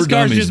driving over those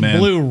cars dummies, just man.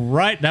 blew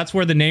right. That's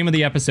where the name of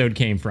the episode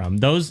came from.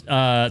 Those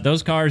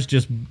cars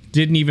just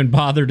didn't even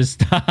bother to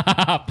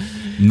stop.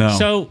 No.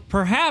 So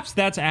perhaps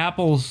that's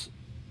Apple's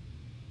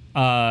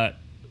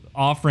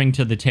offering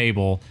to the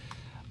table.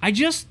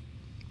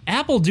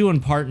 Apple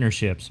doing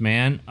partnerships,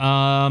 man.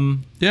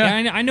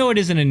 Yeah, I know it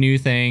isn't a new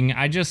thing.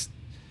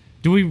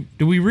 Do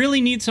we really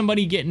need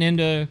somebody getting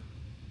into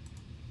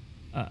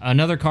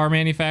another car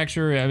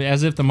manufacturer,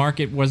 as if the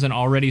market wasn't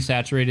already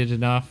saturated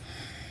enough?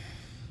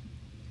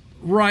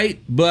 Right,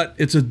 but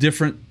it's a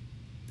different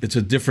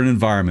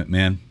environment,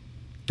 man.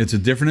 It's a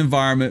different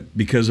environment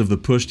because of the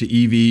push to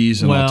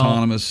EVs and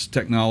autonomous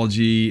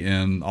technology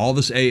and all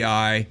this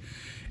AI.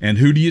 And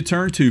who do you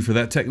turn to for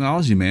that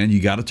technology, man? You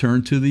got to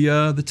turn to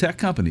the tech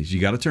companies. You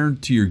got to turn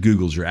to your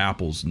Googles, your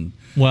Apples, and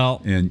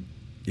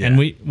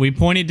we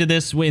pointed to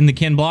this in the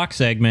Ken Block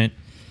segment.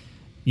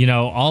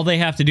 All they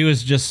have to do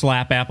is just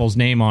slap Apple's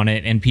name on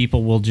it, and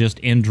people will just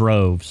in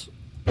droves.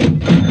 I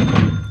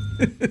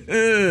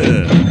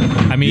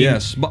mean,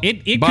 yes.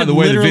 It by could the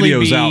way, the literally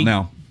video's be, out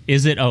now.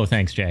 Is it? Oh,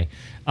 thanks, Jay.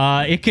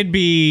 It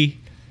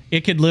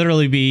could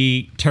literally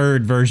be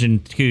Turd version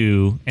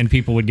 2, and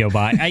people would go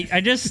by.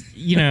 I just,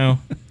 I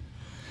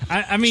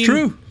mean, it's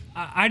true.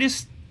 I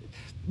just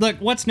look.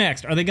 What's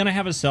next? Are they going to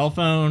have a cell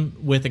phone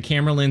with a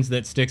camera lens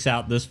that sticks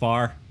out this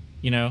far?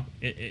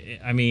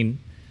 I mean.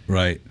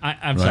 Right.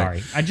 I'm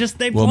sorry.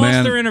 They've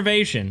lost their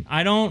innovation.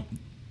 I don't.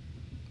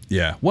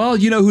 Yeah. Well,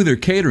 you know who they're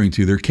catering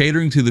to? They're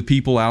catering to the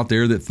people out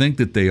there that think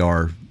that they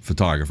are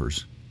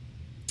photographers.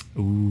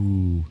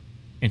 Ooh,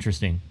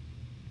 interesting.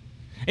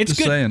 It's just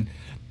good. saying.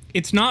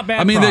 It's not bad.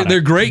 I mean, product.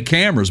 they're great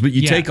cameras, but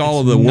you take all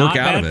of the work out of it.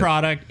 Not bad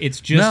product. It's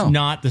just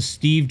not the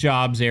Steve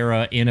Jobs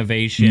era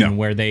innovation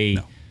where they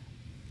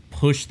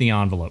push the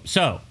envelope.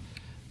 So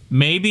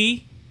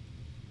maybe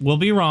we'll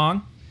be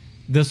wrong.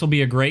 This will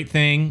be a great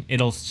thing.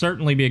 It'll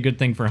certainly be a good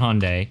thing for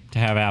Hyundai to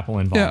have Apple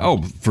involved. Yeah,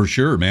 oh, for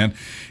sure, man.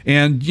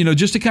 And, you know,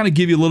 just to kind of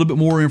give you a little bit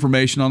more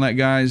information on that,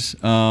 guys.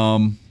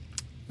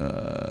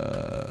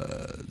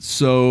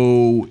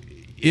 So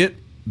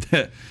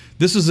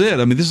this is it.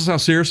 I mean, this is how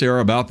serious they are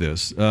about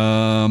this.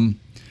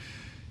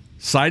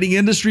 Citing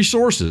industry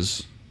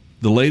sources,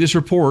 the latest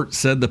report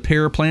said the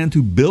pair plan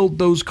to build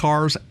those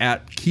cars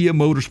at Kia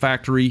Motors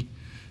factory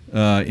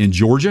in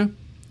Georgia,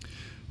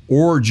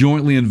 or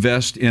jointly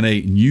invest in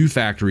a new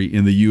factory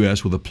in the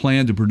U.S. with a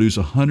plan to produce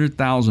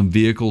 100,000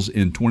 vehicles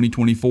in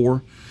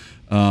 2024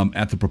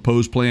 at the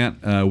proposed plant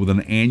with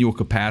an annual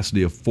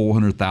capacity of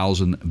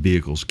 400,000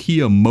 vehicles.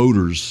 Kia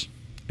Motors,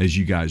 as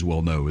you guys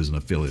well know, is an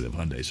affiliate of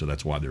Hyundai, so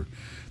that's why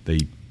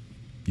they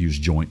use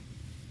joint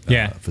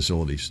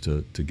facilities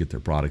to get their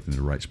product in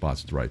the right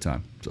spots at the right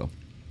time. So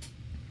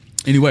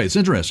anyway, it's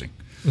interesting.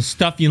 The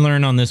stuff you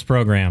learn on this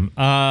program.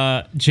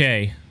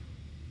 Jay.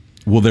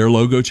 Will their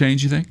logo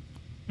change, you think?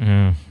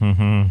 In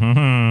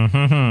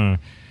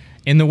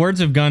the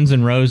words of Guns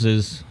N'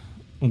 Roses,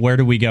 where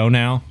do we go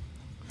now?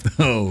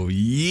 Oh,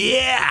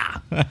 yeah.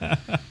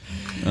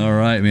 All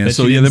right, man.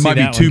 So, yeah, there might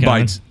be 2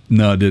 bites.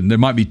 No, it didn't. There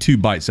might be 2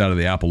 bites out of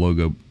the Apple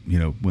logo, you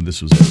know, when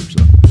this was over.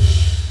 So.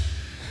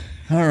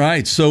 All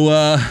right. So,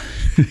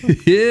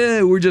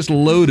 yeah, we're just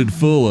loaded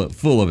full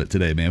of it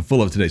today, man.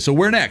 Full of it today. So,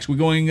 where next? We're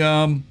going,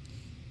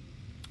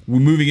 we're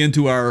moving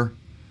into our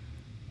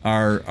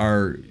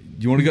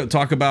do you want to go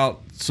talk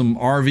about some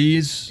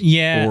RVs?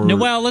 Yeah. No,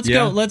 well, let's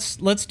go.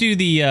 Let's do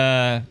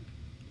the,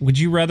 would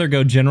you rather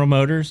go General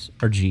Motors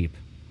or Jeep?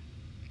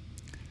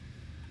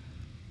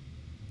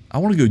 I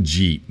want to go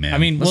Jeep, man. I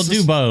mean, we'll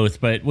do both,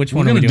 but which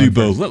one are we doing? We're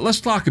going to do both. Let's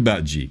talk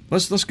about Jeep.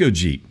 Let's go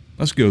Jeep.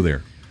 Let's go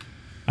there.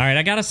 All right,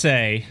 I got to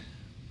say,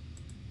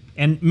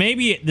 and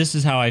maybe this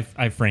is how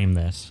I frame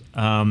this.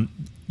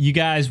 You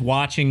guys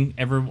watching,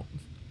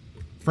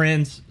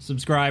 friends,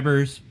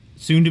 subscribers,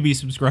 soon-to-be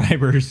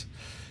subscribers,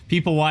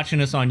 people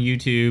watching us on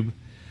YouTube,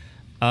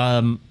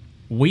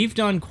 we've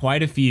done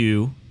quite a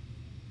few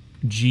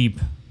Jeep,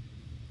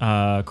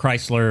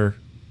 Chrysler,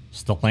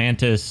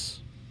 Stellantis,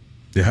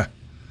 FCA,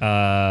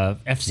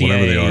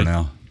 whatever they are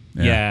now,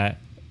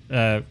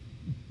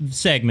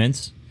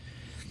 segments,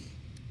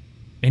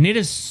 and it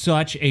is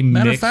such a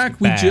matter of fact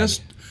bag.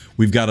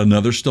 We've got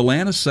another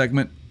Stellantis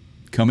segment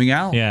coming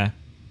out. Yeah,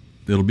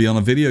 it'll be on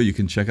a video. You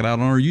can check it out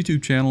on our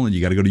YouTube channel, and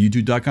you got to go to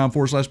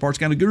youtube.com/Parts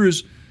Counter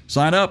Gurus.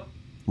 Sign up,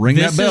 ring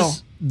that bell.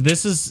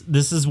 This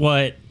is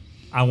what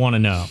I want to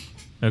know.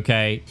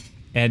 Okay,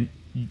 and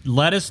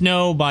let us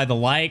know by the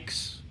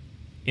likes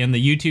in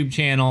the YouTube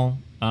channel.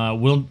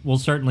 We'll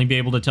certainly be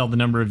able to tell the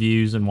number of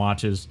views and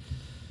watches.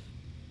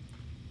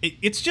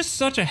 It's just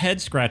such a head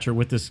scratcher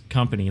with this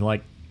company.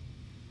 Like,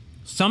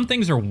 some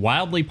things are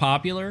wildly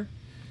popular,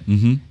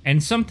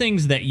 and some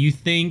things that you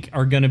think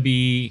are going to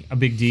be a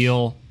big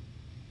deal,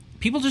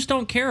 people just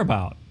don't care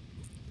about.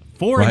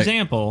 For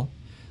example,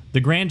 the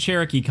Grand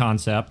Cherokee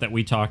concept that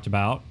we talked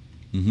about,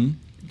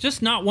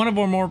 just not one of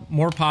our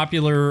more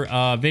popular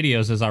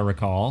videos, as I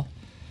recall.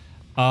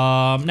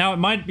 Now, it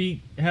might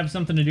have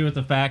something to do with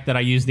the fact that I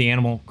use the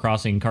Animal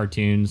Crossing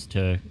cartoons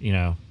to,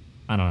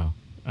 I don't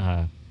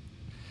know,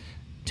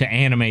 to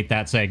animate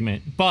that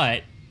segment.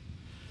 But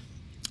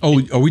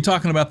are we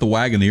talking about the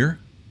Wagoneer?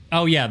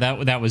 Oh yeah,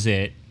 that was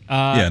it.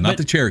 Not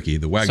the Cherokee,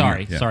 the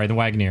Wagoneer. Sorry, the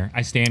Wagoneer.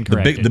 I stand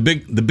corrected.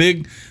 The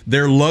big,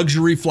 their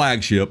luxury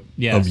flagship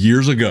of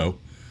years ago.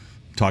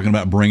 Talking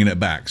about bringing it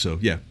back. So,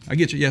 yeah, I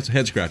get you. Yeah, it's a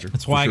head scratcher.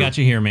 That's why I got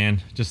you here,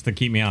 man, just to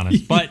keep me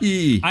honest. But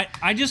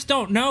I just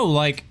don't know.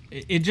 Like,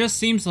 it just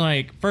seems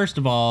like, first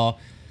of all,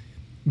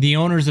 the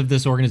owners of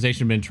this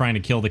organization have been trying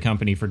to kill the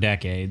company for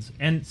decades.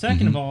 And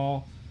second of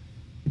all,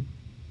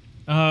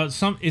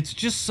 it's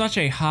just such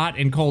a hot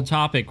and cold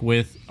topic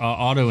with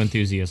auto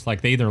enthusiasts.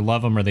 Like, they either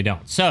love them or they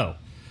don't. So,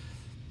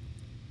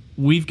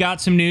 we've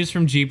got some news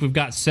from Jeep. We've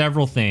got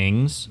several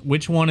things.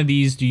 Which one of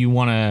these do you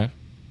want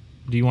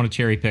to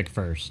cherry pick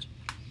first?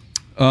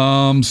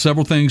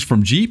 Several things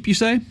from Jeep, you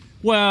say?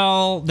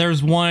 Well,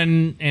 there's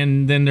one,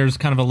 and then there's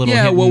kind of a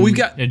little we've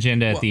got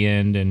agenda at the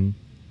end, and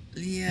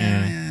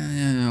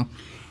yeah.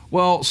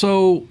 Well,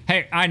 so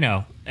hey, I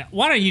know.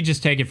 Why don't you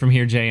just take it from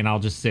here, Jay, and I'll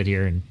just sit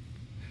here and.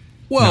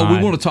 Well,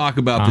 we want to talk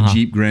about the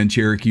Jeep Grand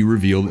Cherokee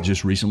reveal that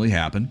just recently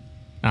happened.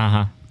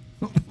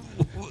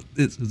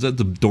 Is that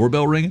the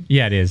doorbell ringing?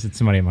 Yeah, it is. It's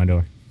somebody at my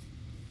door.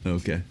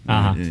 Okay.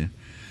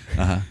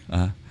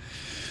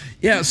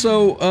 Yeah.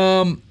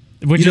 So.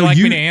 Would you like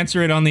me to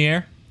answer it on the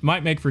air?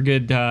 Might make for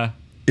good.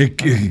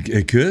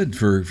 It could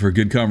for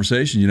good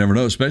conversation. You never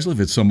know, especially if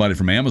it's somebody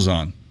from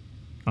Amazon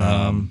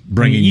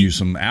bringing you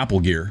some Apple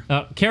gear.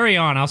 Carry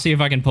on. I'll see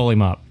if I can pull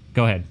him up.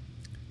 Go ahead.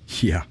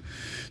 Yeah.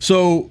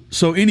 So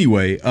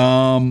anyway,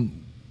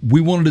 we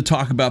wanted to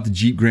talk about the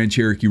Jeep Grand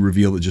Cherokee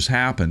reveal that just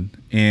happened,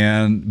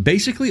 and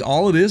basically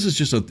all it is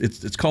just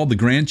it's called the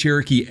Grand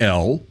Cherokee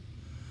L.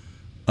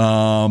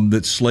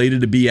 that's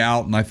slated to be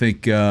out in, I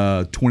think,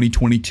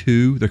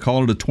 2022. They're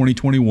calling it a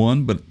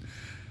 2021, but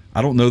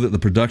I don't know that the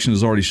production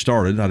has already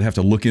started. I'd have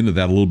to look into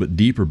that a little bit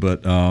deeper,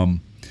 but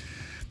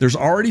there's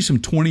already some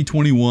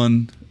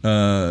 2021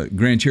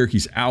 Grand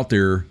Cherokees out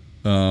there,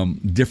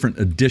 different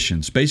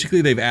editions.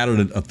 Basically, they've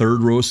added a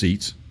third row of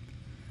seats.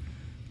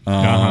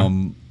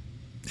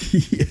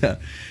 Yeah,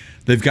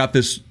 they've got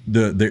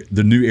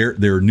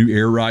their new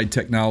air ride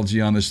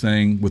technology on this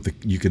thing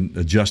you can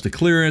adjust the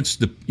clearance,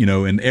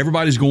 and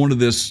everybody's going to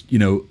this,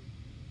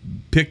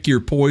 pick your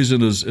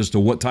poison as to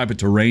what type of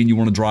terrain you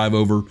want to drive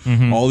over.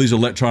 All these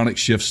electronic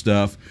shift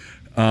stuff.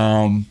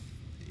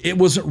 It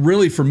wasn't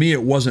really, for me,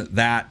 it wasn't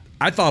that.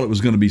 I thought it was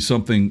going to be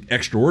something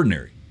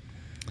extraordinary.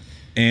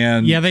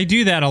 And yeah, they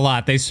do that a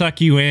lot. They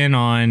suck you in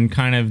on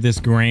kind of this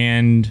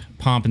grand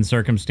pomp and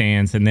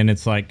circumstance, and then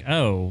it's like,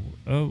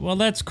 well,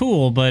 that's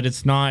cool, but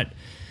it's not.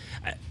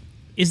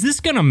 Is this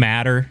going to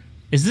matter?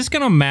 Is this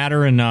going to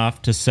matter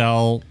enough to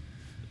sell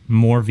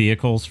more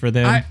vehicles for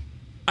them?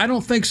 I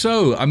don't think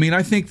so. I mean,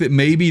 I think that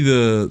maybe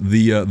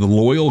the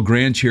loyal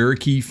Grand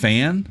Cherokee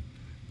fan,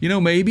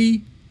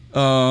 maybe.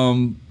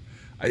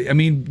 I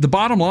mean, the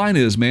bottom line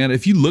is, man,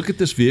 if you look at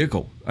this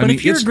vehicle,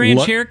 if you're a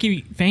Grand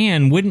Cherokee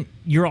fan,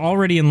 you're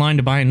already in line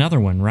to buy another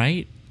one,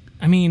 right?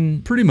 I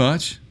mean, pretty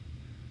much.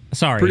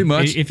 Sorry, pretty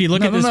much. If you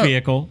look at this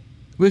vehicle,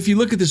 if you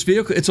look at this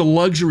vehicle, it's a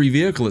luxury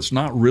vehicle. It's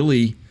not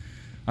really.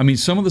 I mean,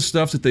 some of the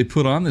stuff that they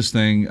put on this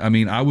thing, I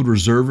mean, I would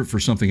reserve it for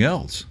something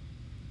else.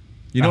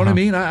 You know what I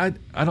mean? I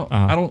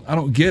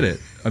don't get it.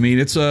 I mean,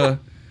 this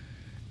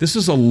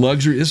is a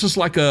luxury. This is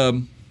like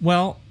a.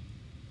 Well,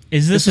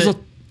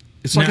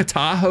 it's like a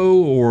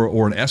Tahoe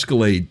or an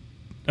Escalade.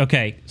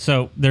 Okay,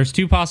 so there's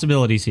two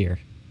possibilities here.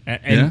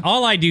 And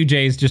all I do,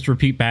 Jay, is just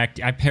repeat back.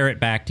 I parrot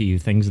back to you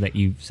things that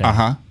you've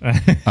said.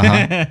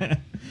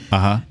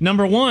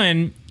 Number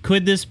one,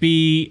 could this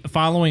be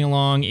following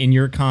along in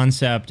your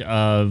concept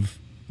of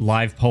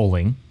live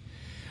polling,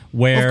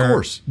 where of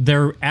course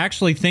they're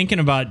actually thinking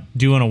about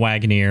doing a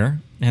Wagoneer,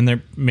 and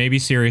they're maybe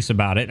serious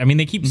about it? I mean,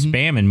 they keep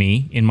spamming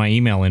me in my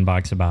email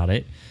inbox about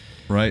it.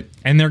 Right.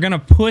 And they're going to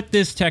put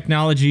this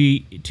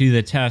technology to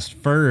the test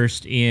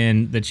first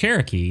in the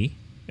Cherokee.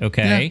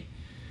 Okay. Yeah,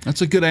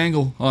 that's a good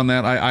angle on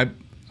that.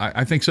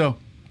 I think so.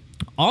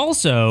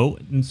 Also,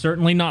 and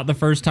certainly not the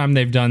first time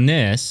they've done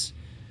this,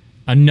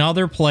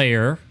 another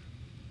player,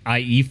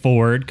 i.e.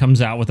 Ford,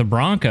 comes out with a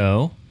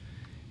Bronco,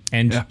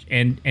 and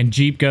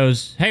Jeep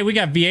goes, "Hey, we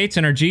got V8s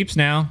in our Jeeps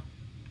now."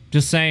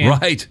 Just saying.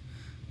 Right.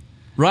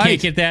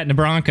 Can't get that in a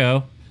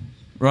Bronco.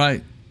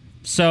 Right.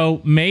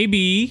 So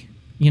maybe,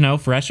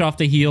 fresh off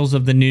the heels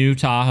of the new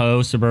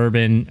Tahoe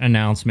Suburban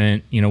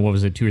announcement, what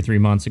was it, 2 or 3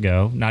 months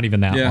ago? Not even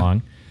that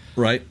long.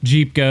 Right.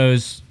 Jeep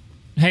goes,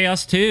 "Hey,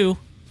 us too.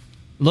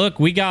 Look,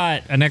 we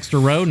got an extra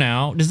row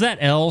now." Does that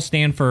L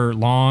stand for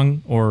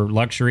long or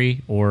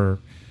luxury or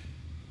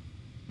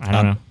I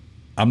don't know?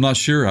 I'm not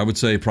sure. I would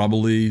say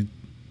probably,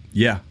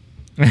 yeah.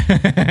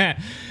 I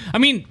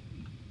mean,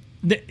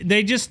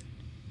 they just,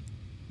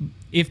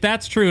 if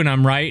that's true and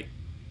I'm right,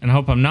 and I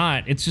hope I'm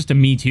not, it's just a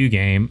Me Too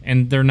game,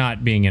 and they're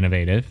not being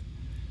innovative.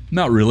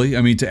 Not really.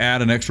 I mean, to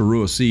add an extra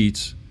row of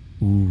seats.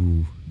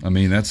 Ooh. I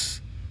mean,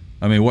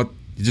 what?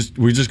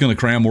 We're just going to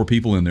cram more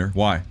people in there.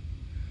 Why?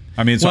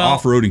 I mean, it's an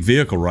off-roading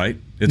vehicle, right?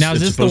 Now, is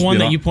this the one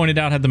that you pointed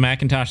out had the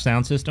Macintosh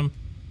sound system?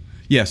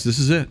 Yes, this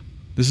is it.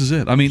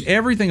 I mean,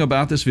 everything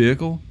about this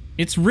vehicle.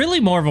 It's really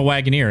more of a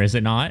Wagoneer, is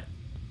it not?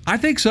 I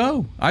think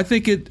so. I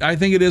think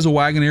it is a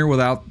Wagoneer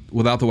without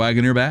the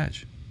Wagoneer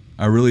badge.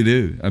 I really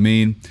do. I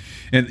mean,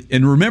 and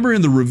remember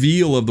in the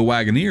reveal of the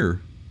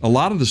Wagoneer, a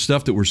lot of the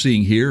stuff that we're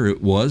seeing here,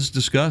 it was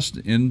discussed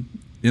in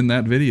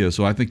that video.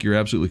 So I think you're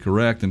absolutely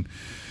correct. And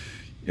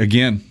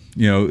again,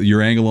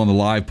 your angle on the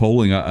live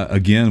polling,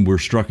 again, we're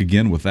struck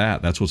again with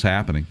that. That's what's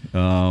happening.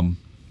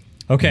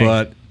 Okay.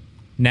 But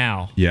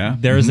now,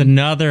 there's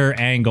another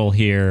angle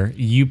here.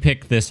 You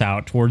picked this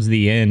out towards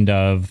the end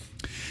of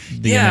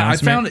the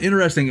announcement. I found it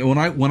interesting. When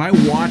I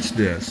watched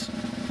this,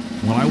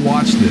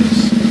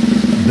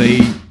 they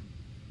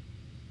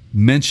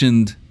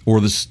mentioned,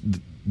 or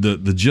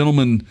the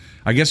gentleman,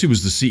 I guess he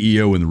was the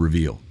CEO in the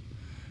reveal,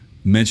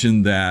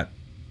 mentioned that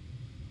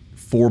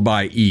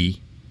 4xe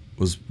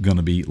was going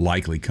to be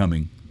likely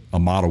coming, a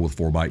model with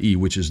 4xe,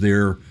 which is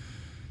their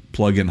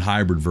plug-in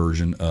hybrid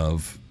version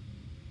of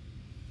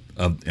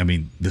I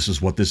mean, this is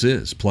what this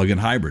is, plug-in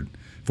hybrid,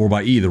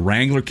 4xe. The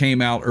Wrangler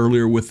came out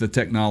earlier with the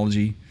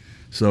technology.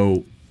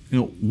 So,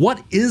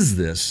 what is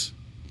this?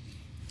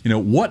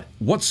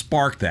 What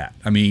sparked that?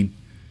 I mean,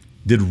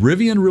 did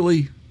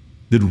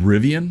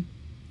Rivian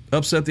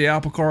upset the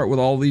apple cart with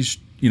all these,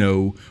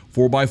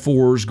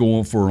 4x4s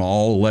going for an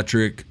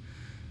all-electric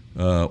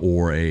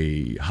or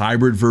a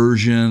hybrid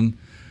version?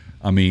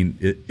 I mean,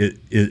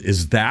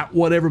 is that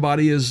what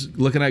everybody is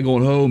looking at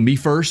going, oh, me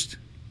first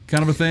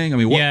kind of a thing? I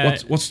mean,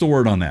 what's the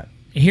word on that?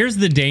 Here's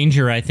the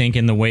danger, I think,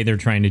 in the way they're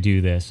trying to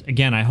do this.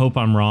 Again, I hope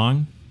I'm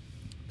wrong.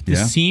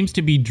 This seems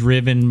to be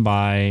driven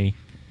by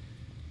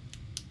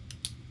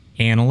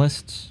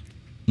analysts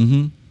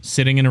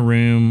sitting in a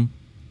room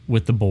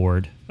with the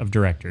board of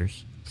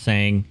directors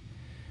saying,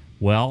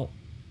 well,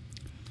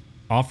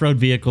 off-road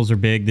vehicles are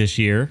big this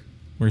year.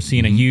 We're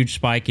seeing a huge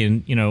spike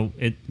in,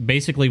 it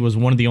basically was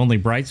one of the only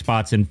bright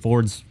spots in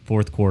Ford's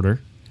fourth quarter,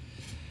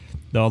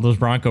 all those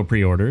Bronco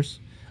pre-orders.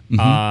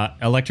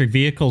 Electric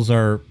vehicles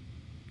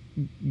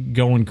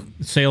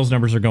sales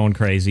numbers are going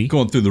crazy.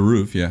 Going through the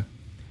roof, yeah.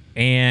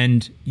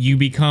 And you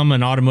become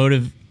an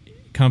automotive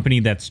company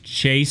that's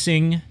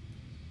chasing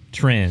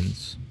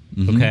trends,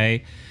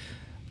 okay?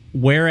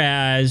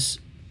 Whereas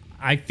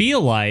I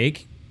feel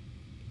like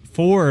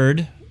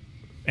Ford,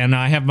 and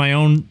I have my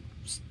own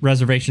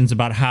reservations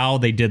about how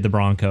they did the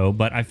Bronco,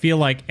 but I feel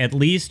like at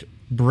least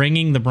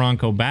bringing the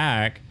Bronco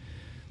back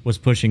was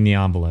pushing the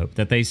envelope.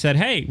 That they said,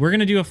 hey, we're going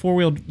to do a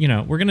four-wheel,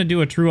 we're going to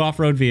do a true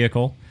off-road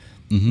vehicle.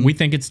 We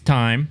think it's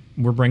time.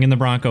 We're bringing the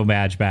Bronco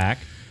badge back.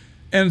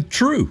 And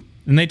true.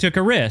 And they took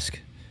a risk.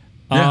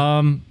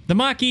 Yeah. The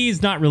Mach-E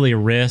is not really a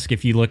risk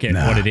if you look at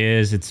what it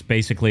is. It's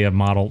basically a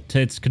model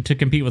to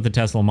compete with the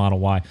Tesla Model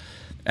Y.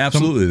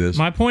 Absolutely, it is.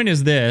 My point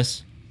is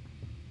this.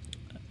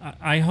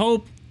 I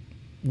hope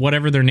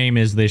whatever their name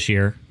is this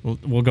year,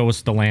 we'll go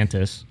with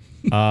Stellantis,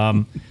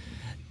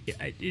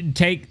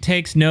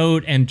 takes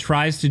note and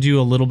tries to do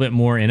a little bit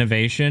more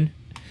innovation.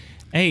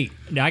 Hey,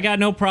 I got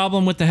no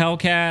problem with the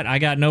Hellcat. I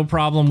got no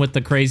problem with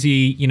the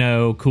crazy,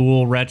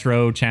 cool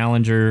retro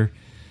Challenger.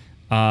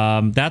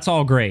 That's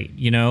all great.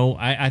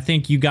 I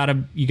think you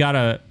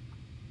gotta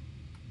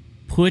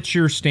put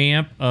your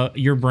stamp,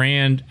 your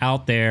brand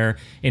out there,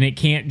 and it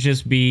can't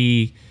just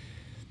be,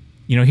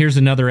 here's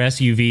another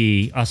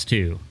SUV, us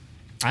too.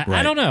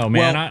 I don't know,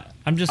 man. Well,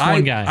 I'm just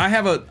one guy. I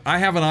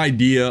have an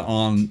idea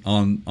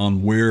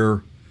on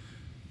where,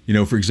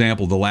 for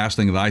example, the last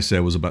thing that I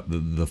said was about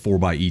the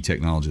 4xe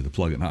technology, the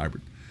plug-in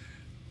hybrid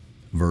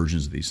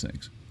versions of these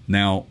things.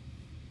 Now,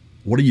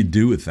 what do you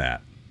do with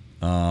that?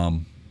 I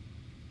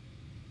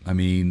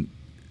mean,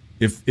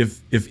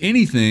 if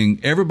anything,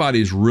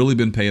 everybody's really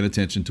been paying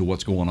attention to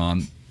what's going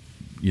on,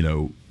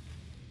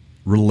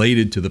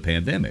 related to the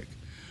pandemic.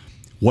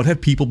 What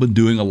have people been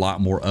doing a lot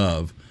more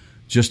of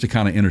just to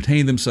kind of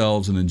entertain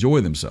themselves and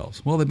enjoy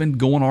themselves? Well, they've been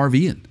going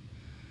RVing.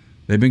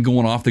 They've been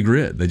going off the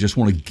grid. They just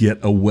want to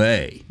get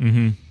away.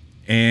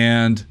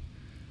 And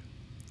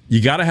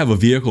you got to have a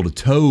vehicle to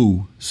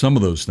tow some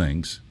of those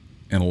things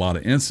in a lot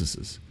of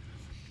instances.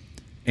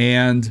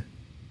 And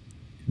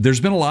there's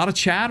been a lot of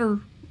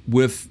chatter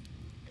with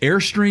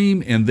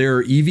Airstream and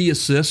their EV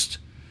Assist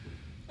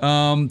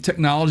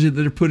technology that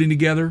they're putting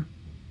together.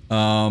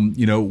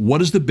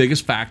 What is the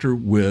biggest factor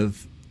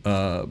with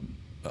a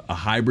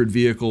hybrid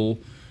vehicle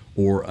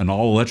or an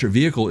all-electric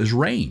vehicle is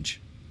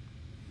range.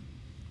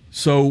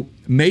 So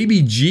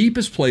maybe Jeep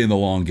is playing the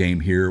long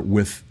game here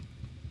with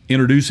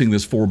introducing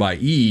this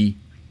 4xe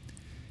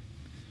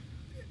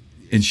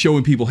and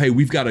showing people, hey,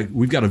 we've got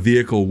a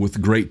vehicle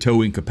with great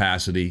towing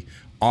capacity,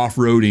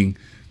 off-roading.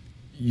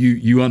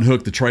 You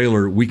unhook the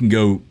trailer, we can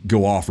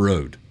go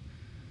off-road.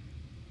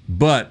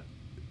 But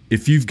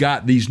if you've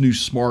got these new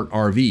smart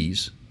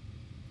RVs,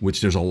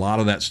 which there's a lot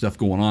of that stuff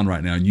going on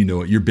right now, and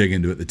you're big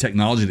into it, the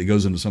technology that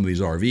goes into some of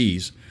these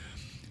RVs,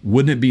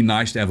 wouldn't it be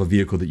nice to have a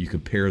vehicle that you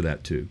could pair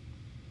that to?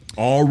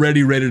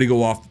 Already ready to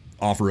go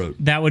off-road.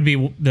 That would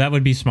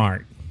be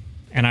smart,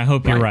 and I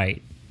hope you're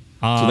right.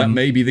 So that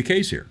may be the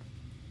case here.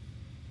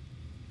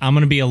 I'm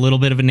going to be a little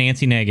bit of a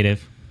Nancy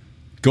negative.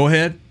 Go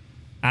ahead.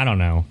 I don't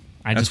know.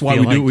 That's why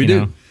we do what we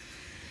do.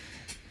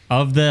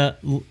 Of the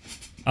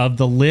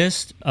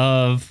list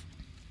of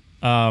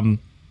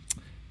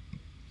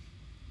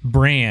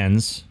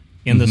brands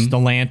in the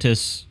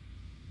Stellantis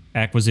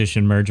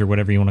acquisition, merger,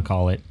 whatever you want to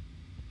call it.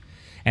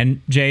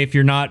 And Jay, if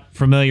you're not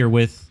familiar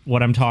with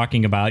what I'm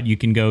talking about, you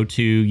can go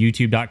to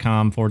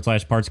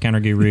youtube.com/Parts Counter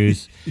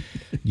Gurus.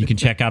 You can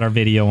check out our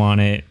video on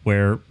it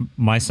where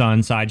my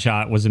son,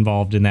 Sideshot, was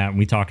involved in that, and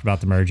we talked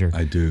about the merger.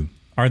 I do.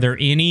 Are there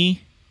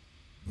any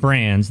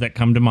brands that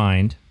come to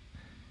mind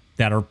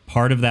that are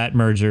part of that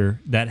merger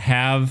that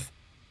have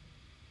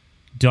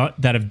done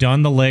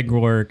the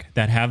legwork,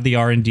 that have the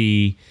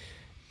R&D,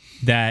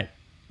 that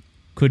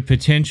could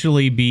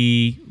potentially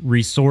be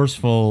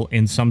resourceful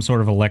in some sort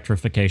of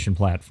electrification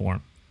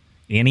platform?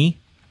 Anything?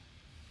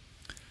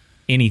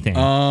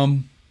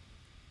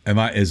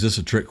 Is this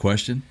a trick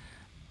question?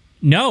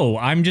 No,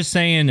 I'm just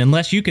saying,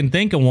 unless you can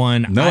think of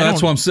one. No,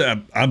 that's what I'm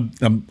saying.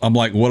 I'm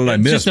like, what did I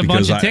miss? It's just a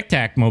bunch of Tic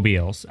Tac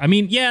mobiles. I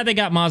mean, yeah, they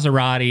got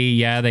Maserati.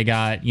 Yeah, they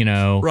got,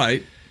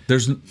 Right.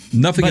 There's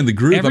nothing in the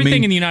group.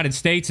 Everything in the United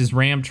States is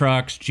Ram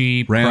trucks,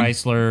 Jeep,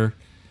 Chrysler,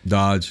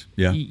 Dodge.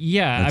 Yeah.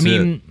 Yeah.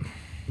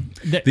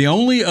 That's the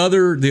only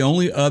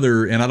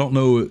other, and I don't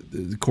know,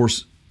 of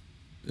course,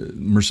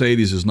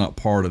 Mercedes is not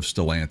part of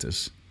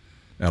Stellantis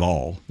at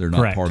all. They're not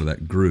Correct. Part of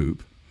that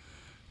group.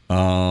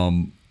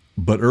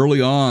 But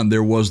early on,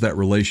 there was that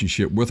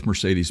relationship with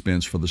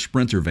Mercedes-Benz for the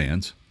Sprinter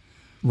vans.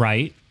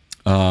 Right.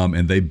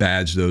 And they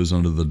badged those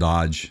under the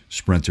Dodge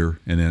Sprinter.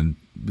 And then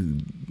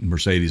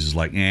Mercedes is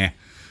like,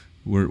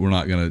 we're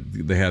not going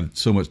to. They had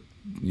so much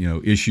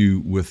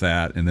issue with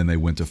that. And then they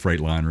went to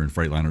Freightliner, and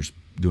Freightliner's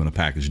doing a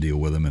package deal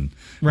with them. And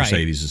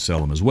Mercedes is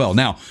selling them as well.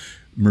 Now,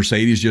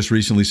 Mercedes just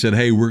recently said,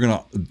 "Hey, we're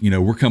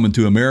coming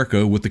to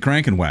America with the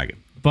cranking wagon."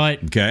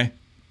 But Okay,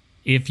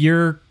 if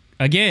you're,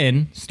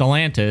 again,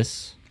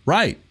 Stellantis,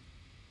 right?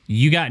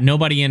 you got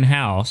nobody in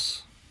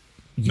house.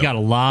 You got a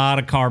lot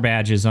of car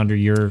badges under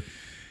your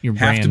brand.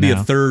 Have to be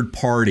now. a third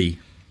party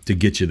to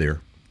get you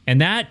there. And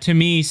that to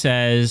me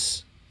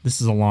says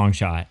this is a long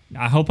shot.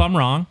 I hope I'm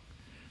wrong.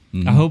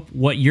 Mm-hmm. I hope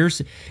what you're.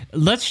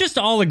 Let's just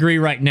all agree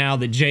right now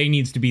that Jay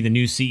needs to be the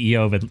new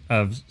CEO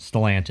of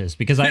Stellantis,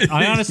 because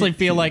I honestly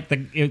feel like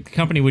the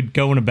company would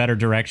go in a better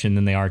direction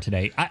than they are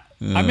today.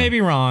 I may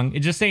be wrong. It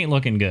just ain't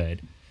looking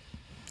good.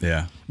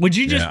 Yeah. Would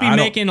you just be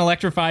making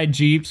electrified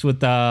Jeeps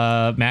with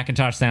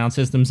Macintosh sound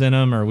systems in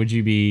them, or would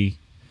you be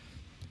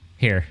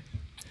here?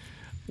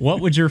 What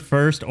would your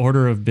first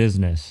order of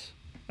business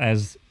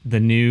as the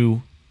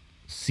new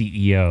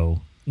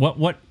CEO?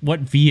 What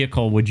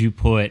vehicle would you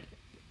put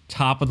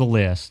top of the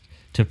list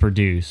to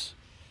produce?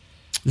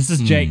 This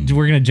is Jay.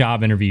 We're going to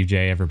job interview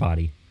Jay,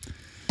 everybody.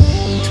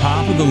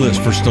 Top of the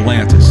list for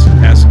Stellantis,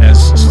 as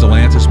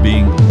Stellantis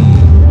being.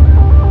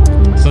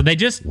 So they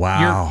just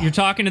Wow. You're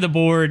talking to the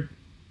board.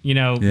 You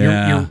know,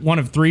 Yeah. you're one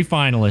of 3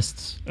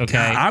 finalists. Okay,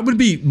 I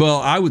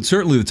would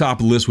certainly, the top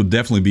of the list would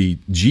definitely be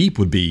Jeep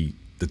would be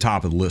the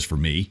top of the list for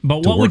me.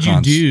 but to what would work you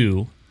on.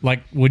 do?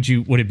 Like, would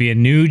it be a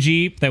new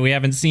Jeep that we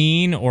haven't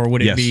seen, or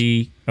would it Yes.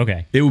 be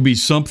okay? It would be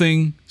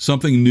something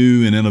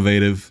new and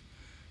innovative,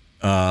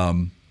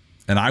 and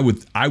I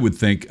would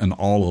think an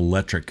all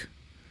electric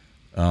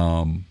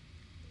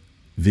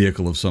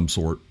vehicle of some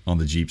sort on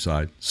the Jeep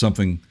side.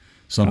 Something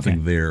Okay.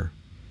 there.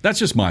 That's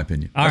just my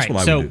opinion. All That's right,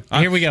 what I so would do.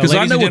 here we go, 'Cause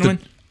ladies and gentlemen.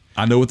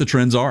 I know what the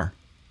trends are.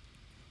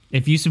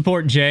 If you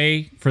support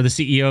Jay for the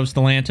CEO of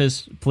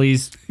Stellantis,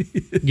 please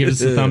give us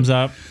a thumbs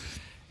up.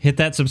 Hit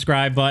that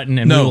subscribe button,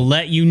 and No. we'll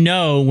let you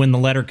know when the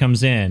letter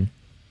comes in.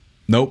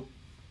 Nope.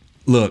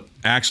 Look,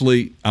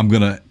 actually, I'm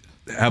going to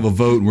have a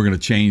vote, and we're going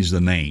to change the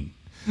name.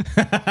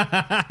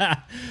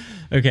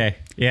 Okay,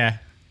 yeah.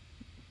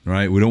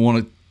 Right? We don't want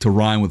it to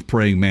rhyme with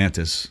praying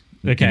mantis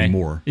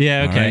anymore.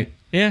 Yeah, All okay. right?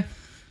 Yeah.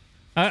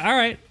 All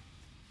right.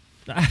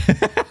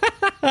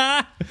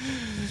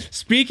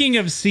 Speaking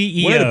of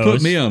CEOs. Way to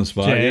put me on the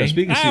spot. Jay, Yeah,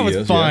 speaking of that was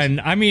CEOs,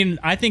 fun. I mean,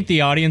 I think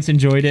the audience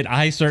enjoyed it.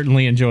 I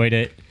certainly enjoyed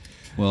it.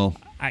 Well,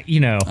 I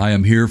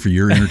am here for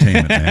your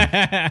entertainment,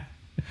 man.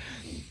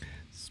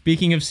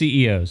 Speaking of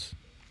CEOs.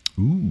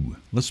 Ooh,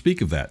 let's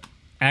speak of that.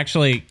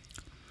 Actually,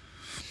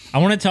 I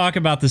want to talk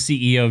about the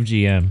CEO of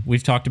GM.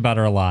 We've talked about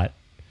her a lot.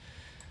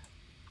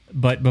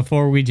 But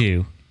before we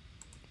do,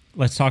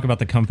 let's talk about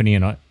the company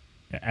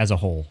as a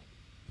whole.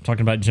 I'm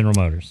talking about General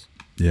Motors.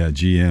 Yeah,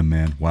 GM,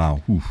 man.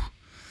 Wow. Oof.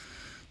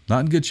 Not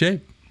in good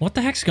shape. What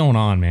the heck's going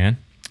on, man?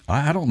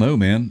 I don't know,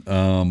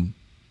 man.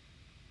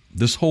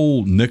 This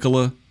whole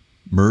Nikola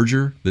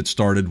merger that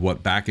started,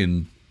 back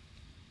in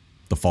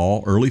the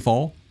fall, early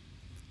fall?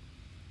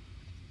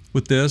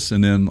 With this,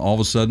 and then all of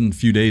a sudden, a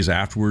few days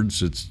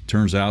afterwards, it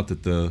turns out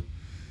that the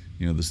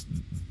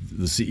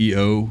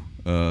CEO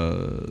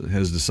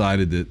has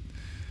decided that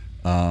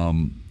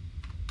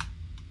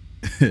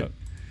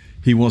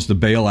he wants to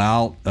bail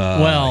out.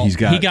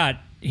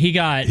 He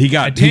got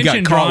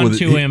attention drawn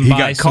to him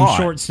by some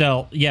short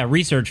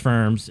research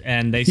firms,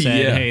 and they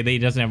said, "Hey, he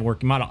doesn't have a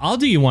working model." I'll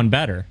do you one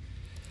better.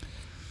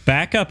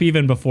 Back up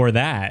even before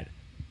that,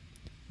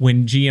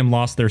 when GM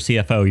lost their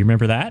CFO, you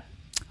remember that?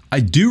 I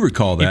do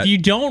recall that. If you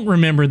don't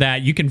remember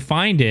that, you can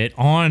find it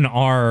on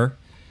our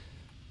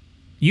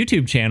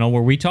YouTube channel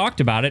where we talked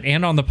about it,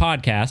 and on the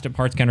podcast at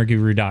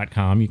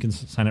partscounterguru.com. You can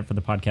sign up for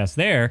the podcast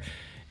there.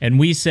 And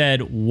we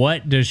said,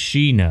 what does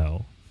she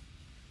know?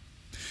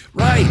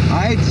 Right.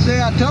 I hate to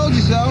say I told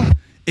you so.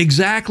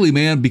 Exactly,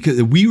 man,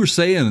 because we were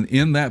saying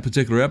in that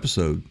particular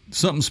episode,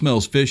 something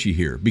smells fishy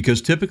here,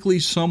 because typically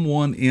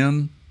someone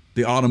in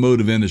the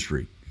automotive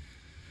industry,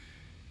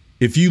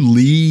 if you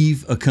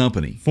leave a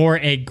company for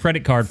a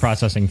credit card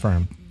processing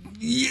firm,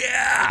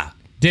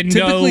 didn't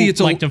typically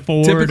go to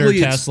Ford or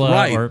Tesla.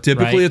 Right.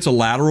 Typically, it's a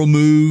lateral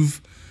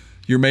move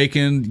you're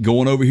making,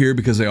 going over here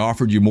because they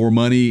offered you more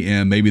money,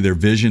 and maybe their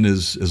vision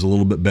is a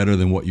little bit better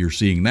than what you're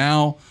seeing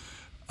now.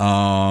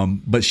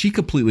 But she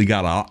completely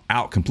got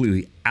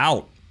completely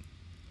out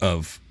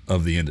of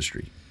the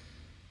industry,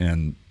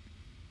 and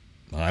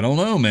I don't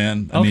know,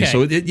 man. I mean,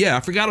 so I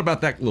forgot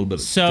about that little bit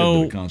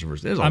of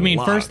controversy.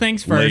 First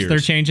things first, they're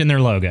changing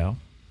their logo.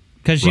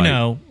 Because,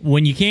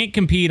 when you can't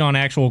compete on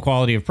actual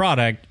quality of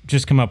product,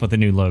 just come up with a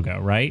new logo,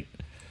 right?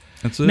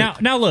 That's it.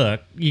 Now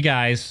look, you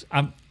guys,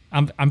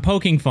 I'm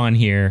poking fun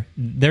here.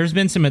 There's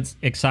been some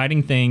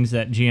exciting things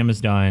that GM has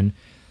done.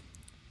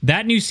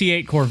 That new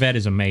C8 Corvette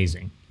is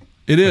amazing.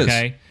 It is.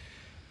 Okay?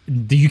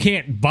 You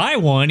can't buy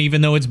one,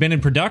 even though it's been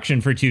in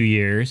production for 2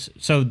 years.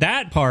 So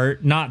that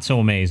part, not so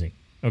amazing.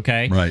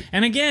 Okay? Right.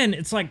 And again,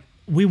 it's like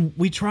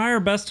we try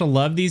our best to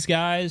love these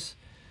guys.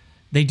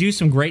 They do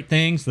some great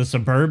things. The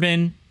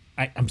Suburban,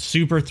 I'm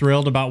super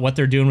thrilled about what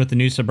they're doing with the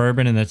new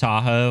Suburban and the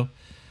Tahoe.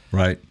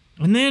 Right.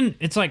 And then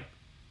it's like,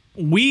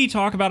 we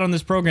talk about on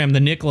this program the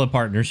Nikola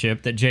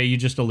partnership that Jay, you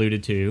just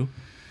alluded to.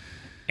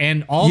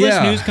 And all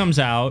this news comes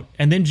out,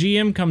 and then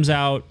GM comes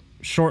out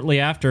shortly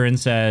after and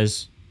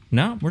says,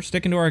 "No, we're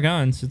sticking to our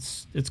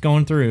guns. It's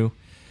going through."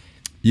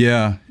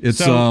 Yeah, it's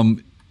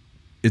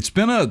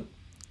been a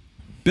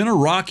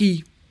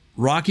rocky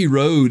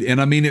road,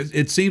 and I mean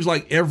it seems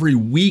like every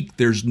week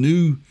there's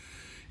new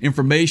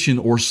information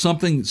or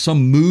something,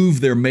 some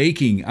move they're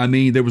making. I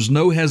mean, there was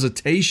no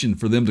hesitation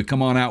for them to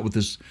come on out with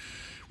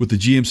the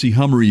GMC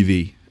Hummer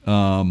EV,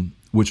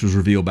 which was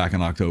revealed back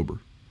in October.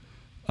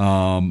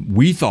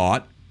 We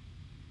thought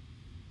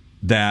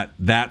that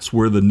that's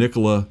where the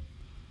Nikola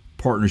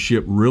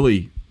partnership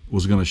really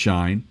was going to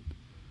shine.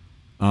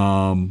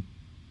 But,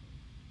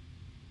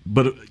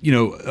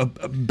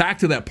 back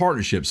to that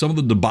partnership, some of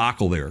the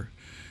debacle there,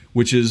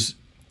 which is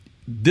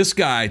this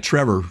guy,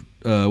 Trevor,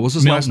 what's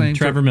his last name?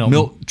 Trevor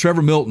Milton.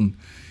 Trevor Milton.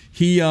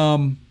 He,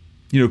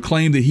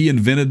 claimed that he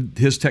invented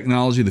his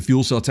technology, the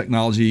fuel cell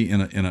technology,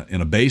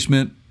 in a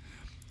basement.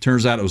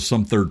 Turns out it was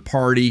some third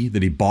party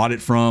that he bought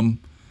it from.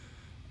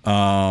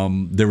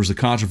 There was a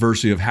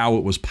controversy of how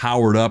it was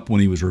powered up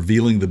when he was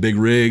revealing the big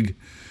rig,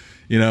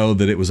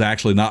 that it was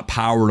actually not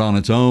powered on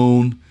its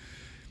own.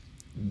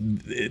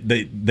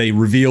 They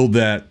revealed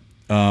that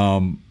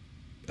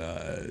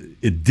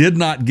it did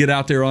not get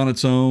out there on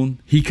its own.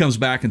 He comes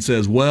back and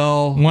says,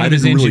 well, one of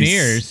his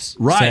engineers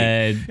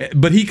said,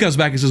 but he comes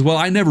back and says, well,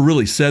 I never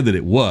really said that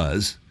it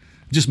was,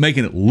 just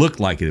making it look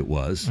like it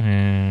was.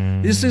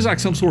 This seems like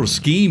some sort of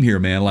scheme here,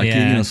 man. Like,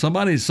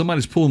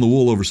 somebody's pulling the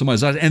wool over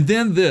somebody's eyes. And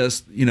then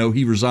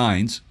he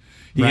resigns.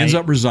 He ends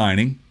up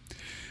resigning,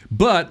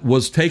 but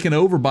was taken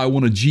over by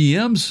one of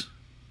GM's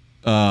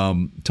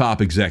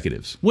top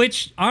executives.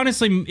 Which,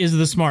 honestly, is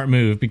the smart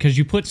move, because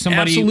you put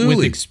somebody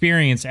with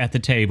experience at the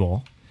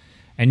table,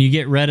 and you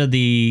get rid of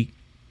the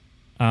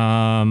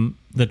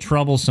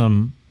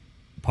troublesome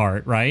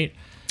part, right?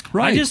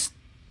 Right.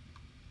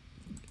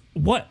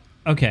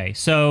 Okay,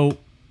 so,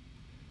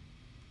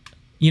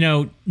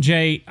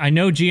 Jay, I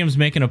know GM's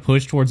making a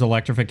push towards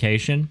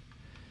electrification.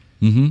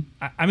 Mm-hmm.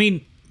 I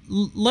mean,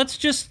 let's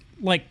just,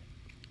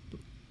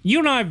 you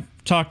and I have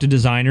talked to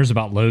designers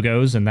about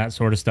logos and that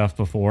sort of stuff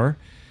before.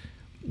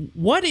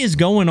 What is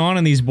going on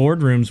in these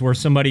boardrooms where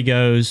somebody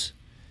goes,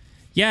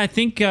 yeah, I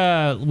think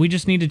we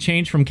just need to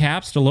change from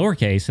caps to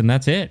lowercase, and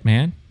that's it,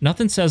 man.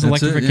 Nothing says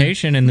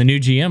electrification in the new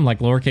GM like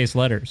lowercase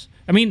letters.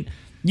 I mean,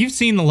 you've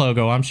seen the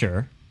logo, I'm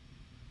sure.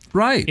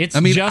 Right. It's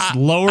just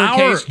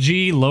lowercase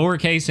g,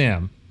 lowercase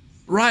m.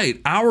 Right.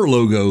 Our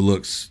logo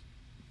looks,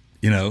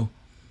 Way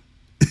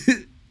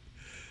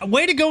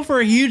to go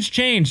for a huge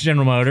change,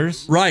 General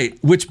Motors. Right.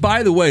 Which,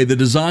 by the way, the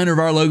designer of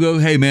our logo,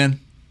 hey, man,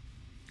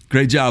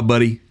 great job,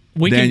 buddy.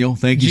 Daniel,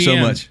 thank you so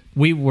much.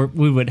 We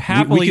would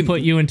happily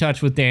put you in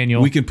touch with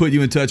Daniel. We can put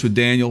you in touch with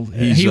Daniel.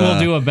 He will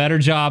do a better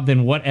job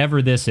than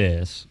whatever this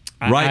is.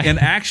 Right. And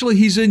actually,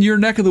 he's in your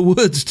neck of the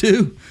woods,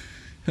 too.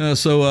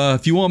 So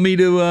if you want me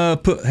to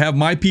have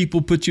my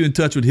people put you in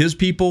touch with his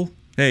people,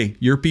 hey,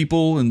 your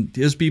people and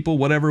his people,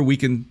 whatever, we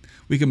can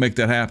make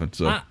that happen.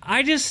 So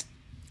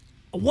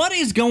what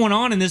is going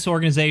on in this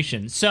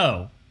organization?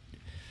 So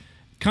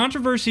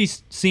controversy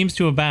seems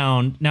to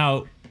abound.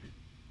 Now,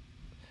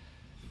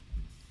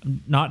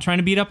 I'm not trying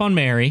to beat up on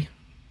Mary,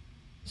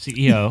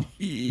 CEO.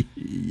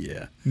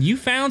 Yeah. You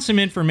found some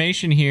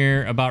information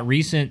here about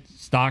recent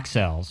stock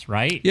sales,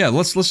 right? Yeah,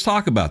 let's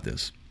talk about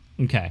this.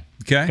 Okay.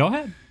 Go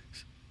ahead.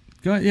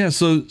 Yeah,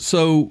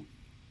 so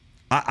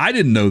I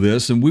didn't know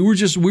this, and we're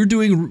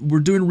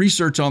doing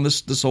research on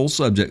this whole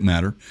subject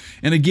matter.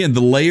 And again,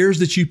 the layers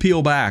that you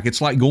peel back, it's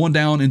like going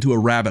down into a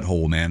rabbit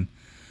hole, man.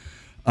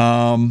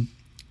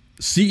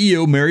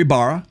 CEO Mary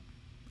Barra,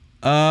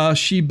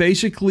 she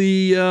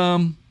basically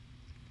has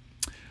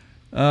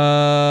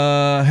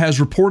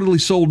reportedly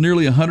sold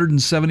nearly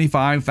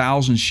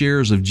 175,000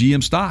 shares of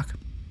GM stock.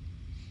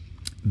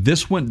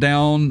 This went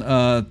down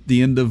at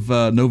the end of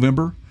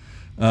November.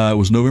 It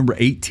was November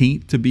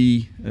 18th to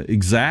be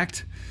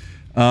exact.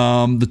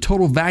 The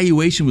total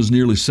valuation was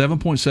nearly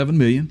 $7.7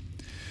 million.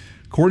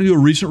 According to a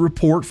recent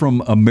report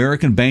from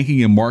American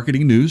Banking and Market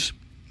News,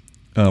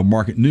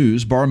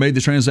 Barra made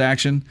the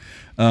transaction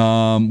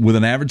with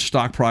an average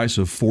stock price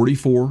of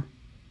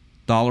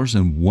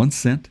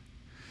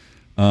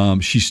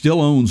 $44.01. She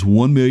still owns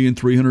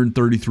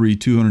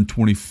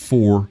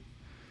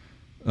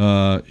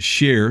 1,333,224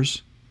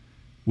 shares,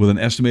 with an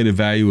estimated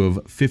value of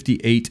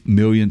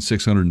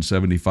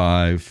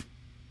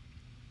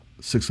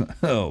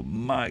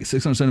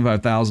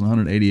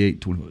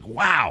 $675,188.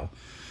 Wow.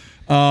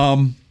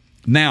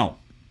 Now,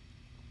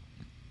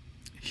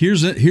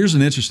 here's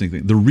an interesting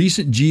thing. The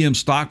recent GM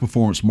stock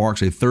performance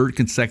marks a third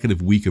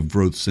consecutive week of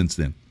growth since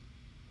then.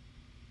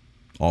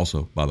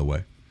 Also, by the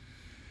way,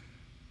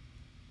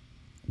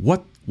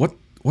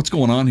 what's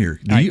going on here?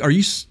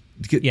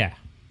 Yeah,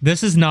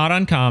 this is not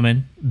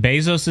uncommon.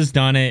 Bezos has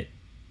done it.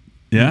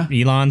 Yeah,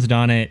 Elon's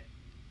done it.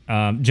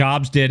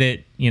 Jobs did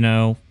it.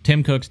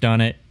 Tim Cook's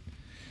done it.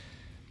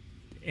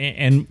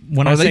 And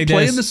when I say this, are they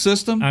playing the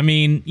system? I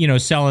mean,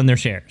 selling their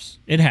shares.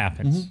 It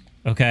happens.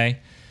 Mm-hmm. Okay.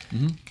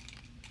 Mm-hmm.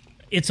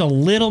 It's a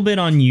little bit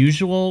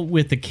unusual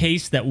with the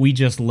case that we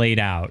just laid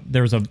out.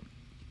 There's a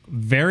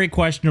very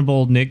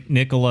questionable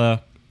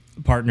Nikola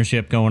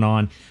partnership going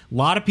on. A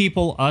lot of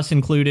people, us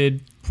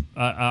included,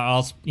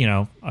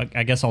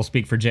 I guess I'll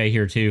speak for Jay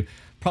here too.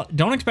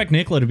 Don't expect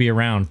Nikola to be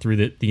around through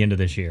the end of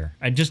this year.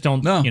 I just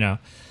don't,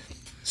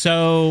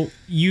 So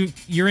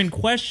you're in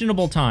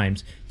questionable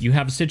times. You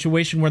have a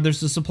situation where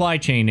there's a supply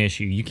chain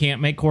issue. You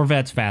can't make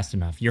Corvettes fast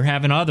enough. You're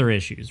having other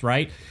issues,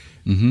 right?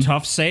 Mm-hmm.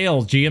 Tough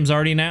sales. GM's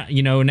already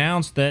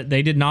announced that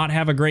they did not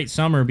have a great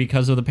summer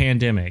because of the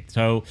pandemic.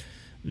 So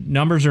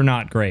numbers are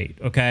not great,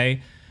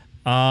 okay?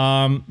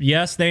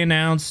 Yes, they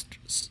announced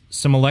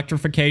some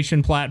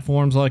electrification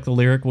platforms like the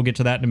Lyriq. We'll get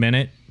to that in a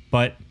minute.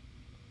 But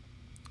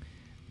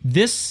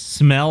this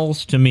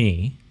smells to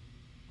me,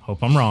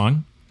 hope I'm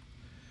wrong,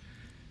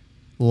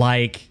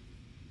 like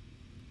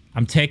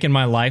I'm taking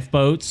my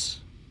lifeboats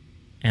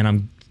and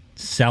I'm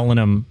selling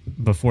them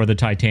before the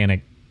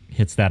Titanic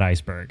hits that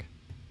iceberg.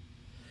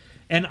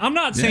 And I'm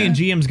not saying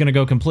GM's going to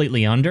go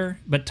completely under,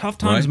 but tough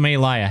times may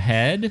lie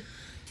ahead.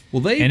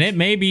 Well, and it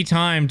may be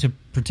time to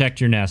protect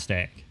your nest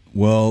egg.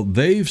 Well,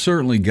 they've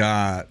certainly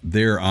got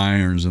their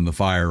irons in the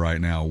fire right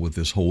now with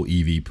this whole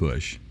EV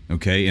push.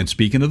 Okay, and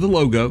speaking of the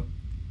logo,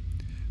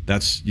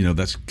 that's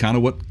kind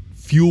of what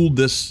fueled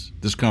this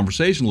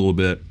conversation a little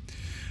bit.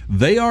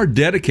 They are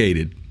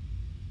dedicated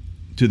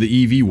to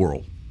the EV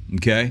world.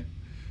 Okay,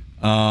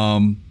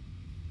 no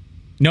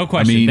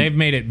question. They've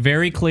made it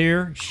very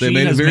clear. She has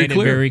made it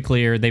very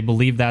clear. They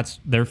believe that's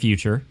their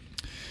future.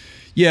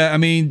 Yeah,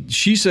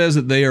 she says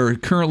that they are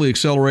currently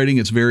accelerating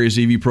its various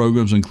EV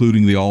programs,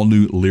 including the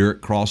all-new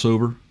Lyriq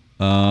crossover.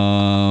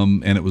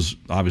 And it was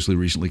obviously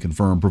recently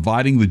confirmed.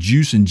 Providing the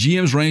juice in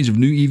GM's range of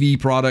new EV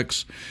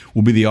products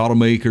will be the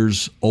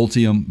automaker's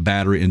Ultium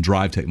battery and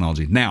drive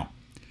technology. Now,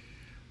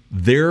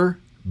 their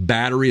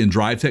battery and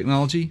drive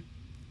technology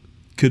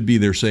could be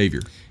their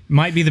savior.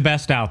 Might be the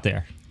best out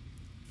there.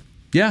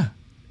 Yeah,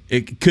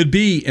 it could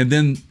be. And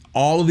then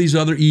all of these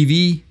other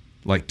EV,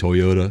 like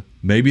Toyota,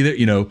 maybe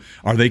that,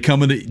 are they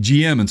coming to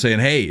GM and saying,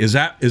 hey, is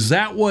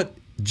that what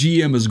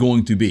GM is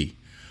going to be?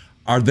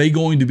 Are they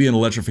going to be an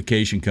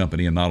electrification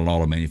company and not an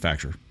auto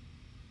manufacturer?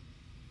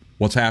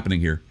 What's happening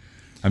here?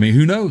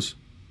 Who knows?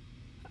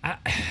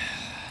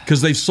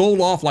 Because they've sold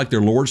off like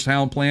their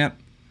Lordstown plant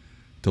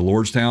to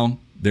Lordstown.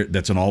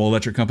 That's an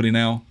all-electric company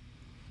now.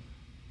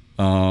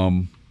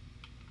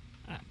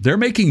 They're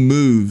making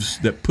moves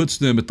that puts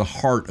them at the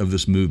heart of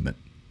this movement.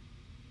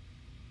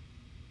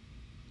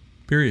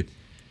 Period.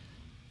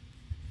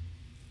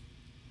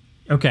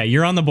 Okay,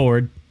 you're on the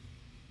board,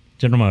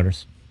 General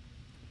Motors.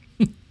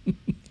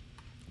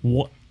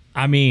 What?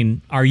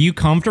 Are you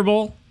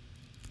comfortable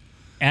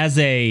as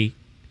a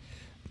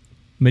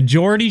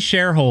majority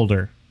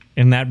shareholder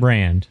in that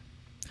brand?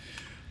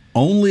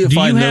 Only if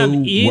I know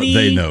what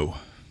they know.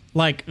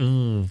 Like,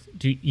 let's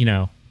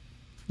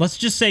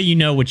just say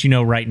what you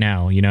know right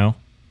now,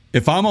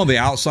 If I'm on the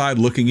outside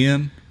looking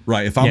in,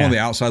 right, on the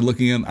outside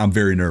looking in, I'm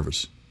very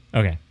nervous.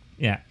 Okay,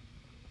 yeah.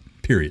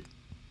 Period.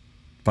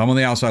 If I'm on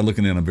the outside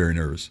looking in, I'm very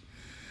nervous.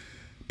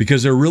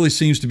 Because there really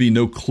seems to be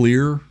no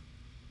clear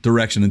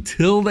direction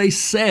until they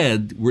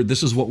said,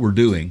 this is what we're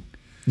doing.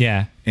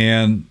 Yeah.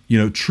 And,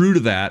 true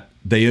to that,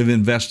 they have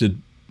invested,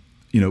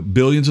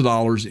 billions of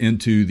dollars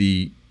into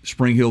the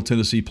Spring Hill,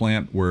 Tennessee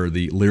plant where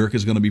the Lyriq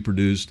is going to be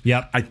produced.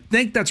 Yep. I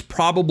think that's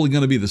probably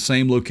going to be the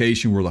same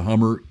location where the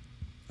Hummer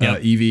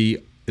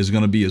EV is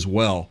going to be as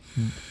well.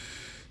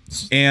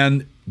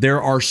 And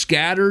there are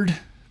scattered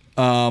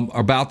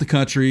about the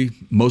country,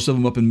 most of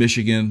them up in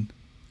Michigan,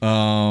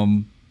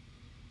 scattered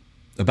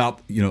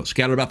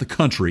about the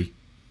country.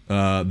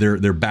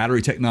 Their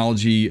battery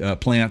technology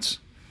plants,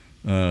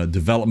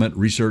 development,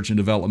 research and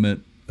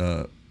development,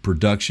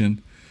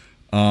 production.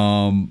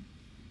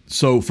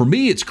 So for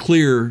me, it's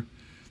clear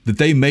that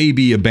they may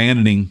be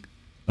abandoning,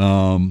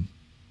 the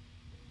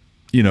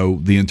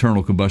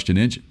internal combustion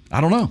engine.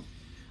 I don't know.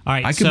 All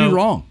right, I could be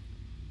wrong.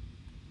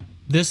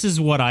 This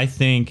is what I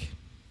think.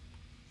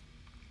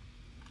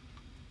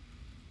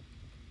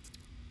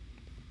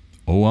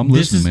 Oh, I'm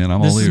listening, man. I'm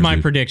all ears. This is my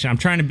prediction. I'm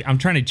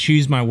trying to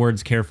choose my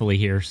words carefully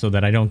here so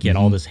that I don't get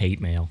all this hate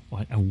mail.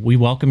 We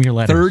welcome your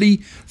letters.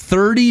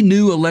 30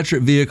 new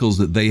electric vehicles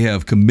that they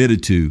have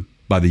committed to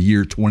by the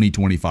year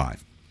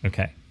 2025.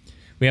 Okay.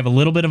 We have a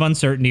little bit of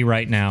uncertainty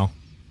right now,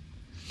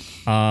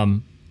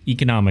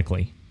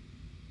 economically.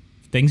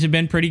 Things have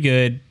been pretty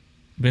good.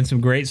 Been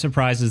some great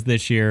surprises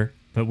this year,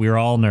 but we were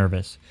all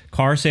nervous.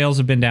 Car sales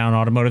have been down.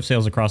 Automotive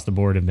sales across the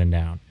board have been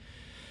down.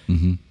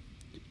 Mm-hmm.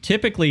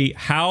 Typically,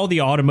 how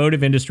the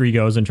automotive industry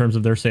goes in terms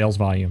of their sales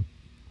volume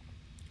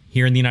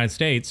here in the United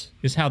States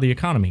is how the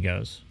economy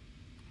goes.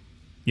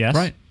 Yes?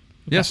 Right.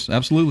 Okay. Yes,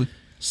 absolutely.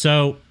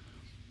 So,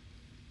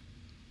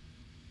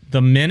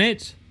 the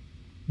minute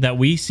that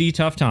we see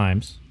tough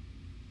times,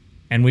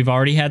 and we've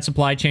already had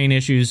supply chain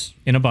issues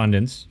in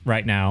abundance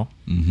right now.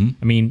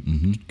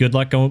 Mm-hmm. Good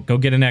luck. Go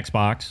get an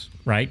Xbox,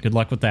 right? Good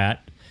luck with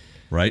that.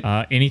 Right.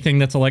 Anything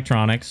that's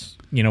electronics.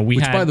 Which,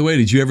 by the way,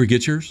 did you ever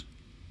get yours?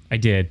 I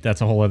did. That's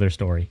a whole other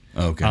story.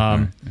 Okay.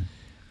 Right.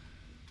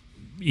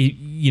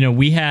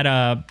 We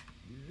had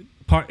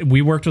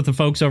we worked with the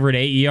folks over at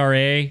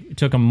AERA. It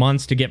took them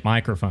months to get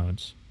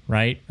microphones,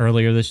 right?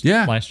 Earlier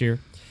last year.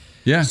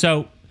 Yeah.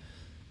 So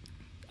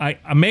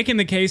I'm making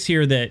the case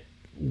here that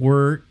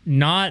we're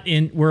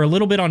a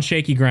little bit on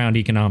shaky ground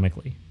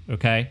economically.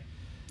 Okay.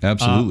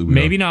 Absolutely.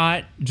 Maybe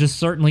not. Just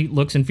certainly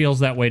looks and feels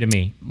that way to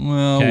me.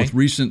 Well, okay? With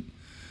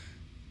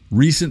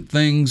recent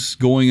things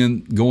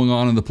going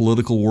on in the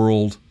political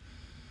world,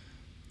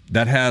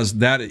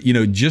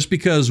 just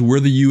because we're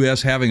the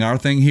U.S. having our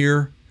thing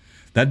here,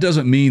 that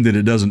doesn't mean that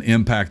it doesn't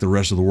impact the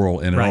rest of the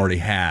world, and it already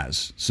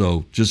has.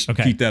 So just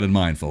keep that in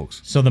mind,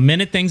 folks. So the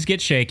minute things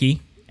get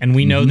shaky, and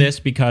we know this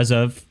because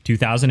of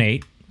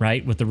 2008,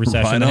 right, with the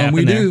recession that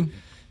happened there,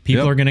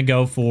 people are going to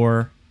go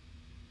for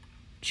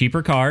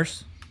cheaper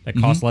cars that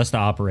cost less to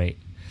operate.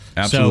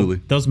 Absolutely.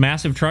 So those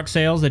massive truck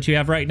sales that you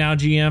have right now,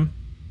 GM,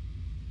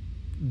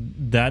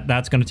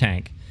 that's going to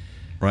tank.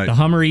 Right. The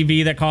Hummer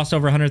EV that costs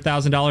over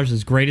 $100,000,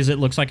 as great as it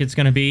looks like it's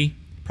going to be,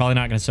 probably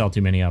not going to sell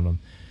too many of them.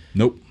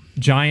 Nope.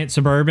 Giant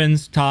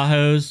Suburbans,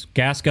 Tahoes,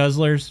 gas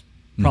guzzlers,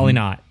 probably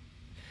not.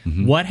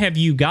 What have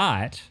you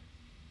got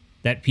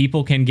that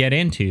people can get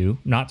into?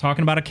 Not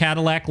talking about a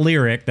Cadillac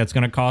Lyriq that's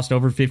going to cost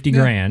over $50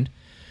 grand.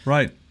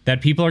 Right.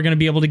 That people are going to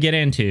be able to get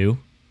into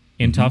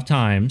in tough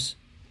times.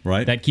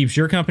 Right. That keeps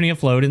your company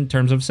afloat in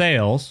terms of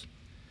sales.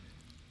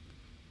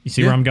 You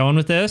see where I'm going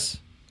with this?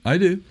 I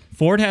do.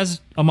 Ford has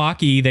a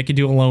Mach-E that could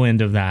do a low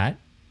end of that.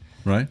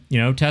 Right.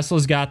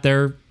 Tesla's got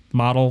their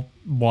Model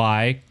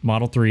Y,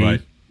 Model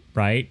 3,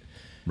 right?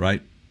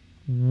 Right.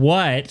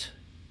 What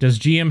does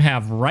GM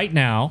have right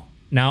now?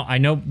 Now, I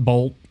know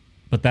Bolt,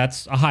 but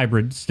that's a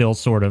hybrid still,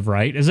 sort of,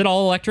 right? Is it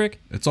all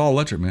electric? It's all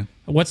electric, man.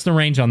 What's the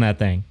range on that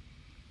thing?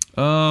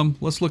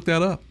 Let's look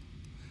that up.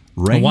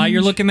 Range? While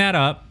you're looking that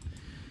up,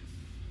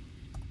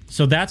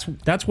 so that's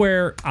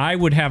where I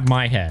would have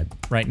my head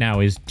right now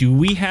is, do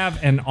we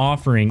have an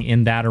offering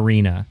in that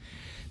arena?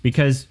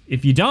 Because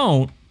if you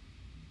don't,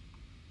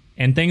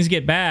 and things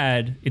get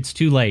bad, it's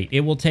too late. It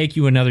will take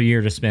you another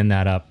year to spend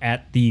that up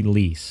at the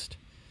least.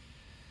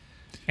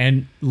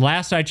 And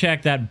last I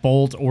checked, that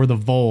Bolt or the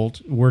Volt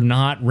were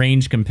not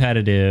range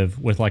competitive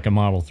with like a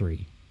Model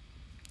 3.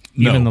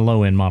 Even the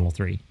low-end Model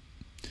 3.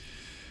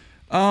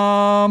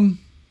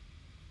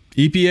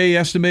 EPA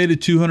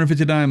estimated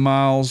 259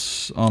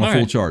 miles on a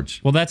full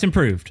charge. Well, that's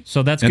improved,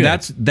 so that's good.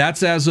 And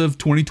that's as of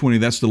 2020.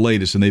 That's the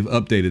latest, and they've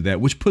updated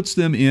that, which puts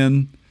them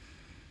in.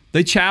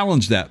 They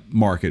challenged that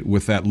market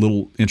with that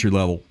little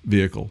entry-level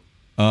vehicle,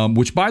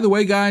 which, by the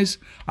way, guys,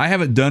 I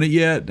haven't done it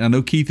yet. I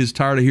know Keith is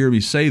tired of hearing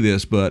me say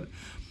this, but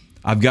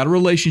I've got a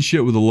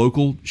relationship with a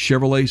local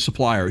Chevrolet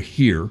supplier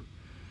here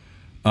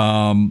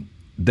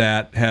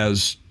that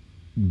has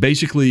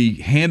basically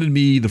handed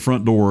me the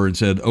front door and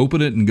said,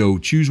 open it and go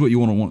choose what you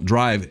want to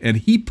drive. And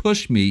he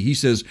pushed me. He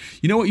says,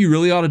 you know what you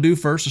really ought to do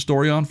first, a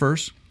story on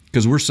first,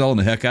 because we're selling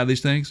the heck out of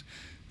these things?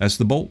 That's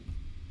the Bolt.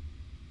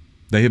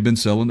 They have been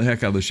selling the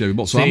heck out of the Chevy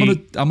Bolt. So I'm gonna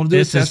do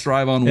a test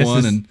drive on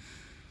one. And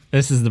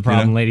this is the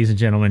problem, ladies and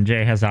gentlemen.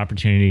 Jay has the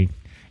opportunity,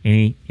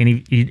 any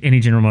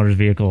General Motors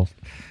vehicle,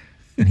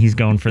 and he's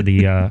going for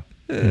the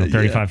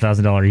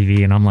 $35,000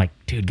 EV. And I'm like,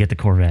 dude, get the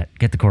Corvette.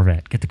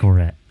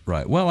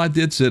 Right. Well, I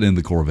did sit in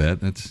the Corvette.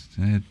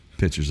 I had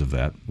pictures of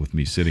that with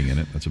me sitting in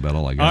it. That's about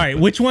all I got. All right,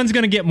 which one's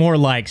going to get more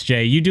likes,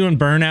 Jay? You doing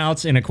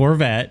burnouts in a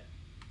Corvette,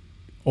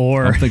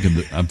 or I'm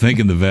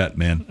thinking the Vet,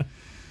 man.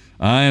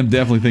 I am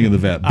definitely thinking the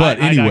Vet. But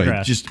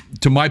anyway, just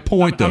to my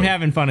point, though. I'm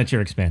having fun at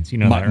your expense. You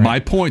know that, right? My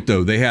point,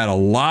 though, they had a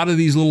lot of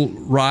these little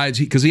rides.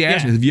 Because he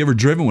asked me, have you ever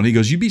driven one? He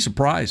goes, you'd be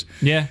surprised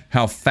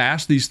how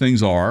fast these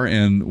things are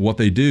and what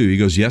they do. He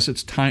goes, yes,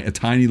 it's a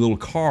tiny little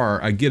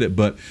car. I get it.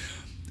 But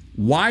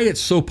why it's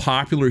so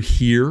popular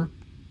here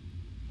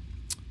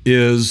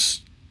is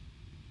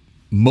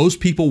most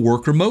people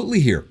work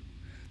remotely here.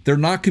 They're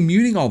not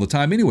commuting all the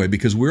time anyway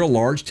because we're a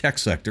large tech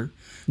sector.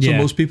 So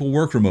most people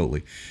work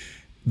remotely.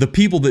 The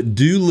people that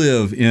do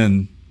live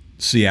in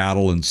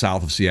Seattle and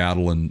south of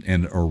Seattle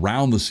and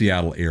around the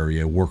Seattle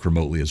area work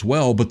remotely as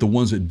well. But the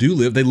ones that do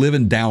live, they live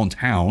in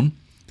downtown,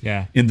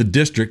 in the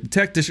district, the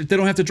tech district. They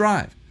don't have to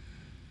drive.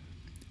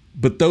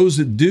 But those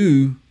that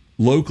do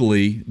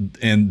locally,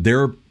 and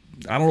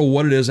I don't know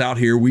what it is out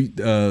here.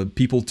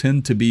 People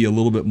tend to be a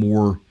little bit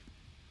more,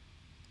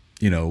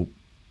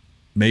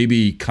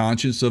 maybe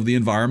conscious of the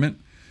environment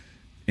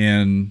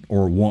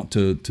or want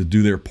to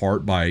do their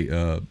part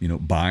by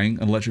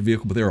buying an electric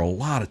vehicle. But there are a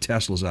lot of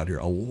Teslas out here,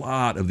 a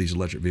lot of these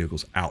electric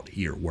vehicles out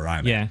here where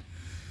I'm at.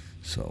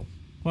 So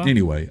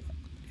anyway,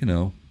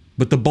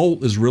 but the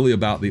Bolt is really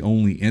about the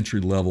only entry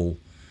level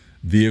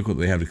vehicle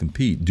that they have to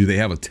compete. Do they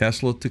have a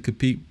Tesla to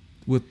compete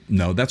with?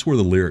 No, that's where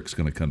the Lyriq's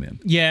going to come in.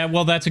 Yeah,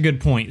 well, that's a good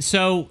point.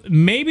 So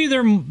maybe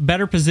they're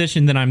better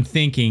positioned than I'm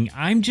thinking.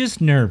 I'm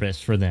just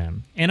nervous for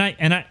them, and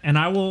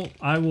I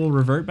will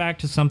revert back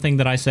to something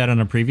that I said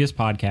on a previous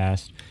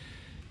podcast.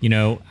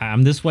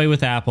 I'm this way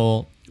with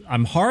Apple.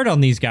 I'm hard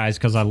on these guys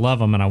because I love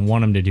them and I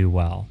want them to do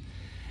well,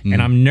 and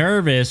I'm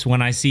nervous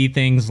when I see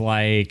things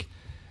like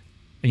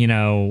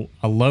a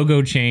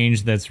logo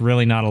change that's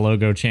really not a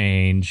logo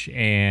change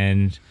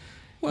and.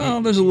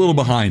 Well, there's a little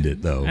behind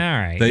it, though. All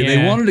right,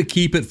 they wanted to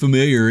keep it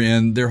familiar,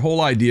 and their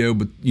whole idea,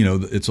 but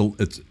it's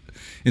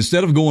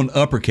instead of going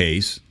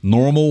uppercase,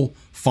 normal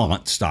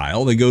font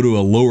style, they go to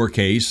a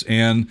lowercase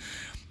and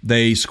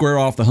they square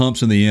off the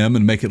humps in the M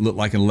and make it look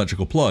like an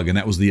electrical plug. And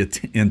that was the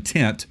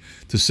intent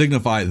to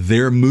signify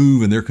their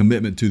move and their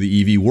commitment to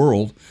the EV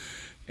world.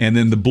 And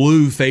then the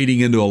blue fading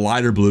into a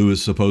lighter blue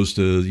is supposed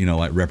to,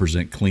 like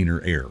represent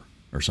cleaner air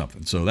or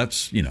something. So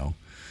that's,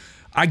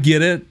 I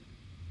get it.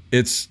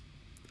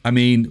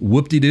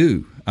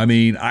 Whoop-de-doo.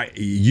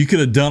 You could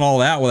have done all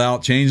that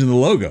without changing the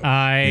logo.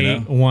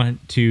 I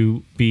want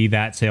to be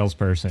that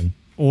salesperson.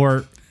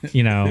 Or,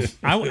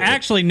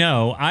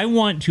 I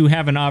want to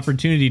have an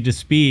opportunity to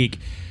speak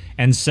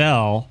and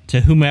sell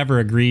to whomever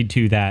agreed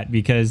to that,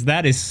 because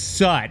that is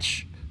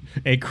such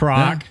a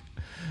crock.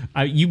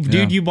 Yeah.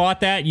 You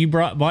bought that? You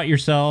bought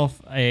yourself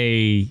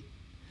I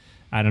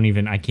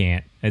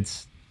can't.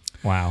 It's,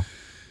 wow.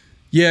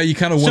 Yeah, you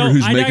kind of wonder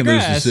who's making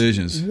those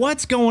decisions.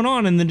 What's going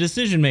on in the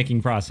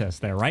decision-making process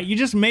there, right? You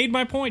just made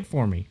my point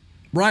for me.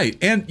 Right.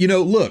 And,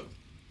 look,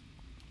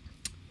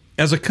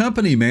 as a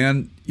company,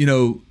 man,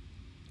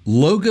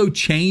 logo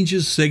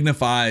changes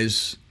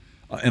signifies,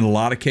 in a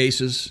lot of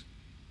cases,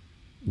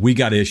 we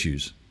got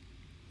issues.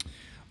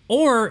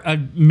 Or a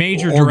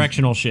major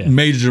directional shift.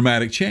 Major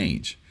dramatic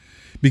change.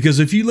 Because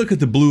if you look at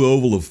the blue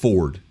oval of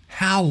Ford,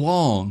 how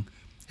long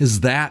has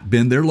that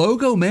been their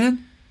logo,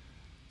 man?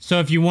 So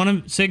if you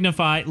want to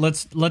signify,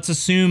 let's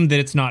assume that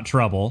it's not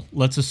trouble.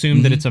 Let's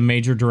assume that it's a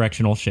major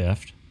directional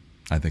shift.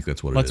 I think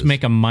that's what it is. Let's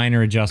make a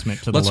minor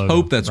adjustment to the logo. Let's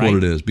hope that's what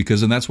it is,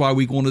 and that's why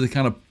we wanted to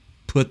kind of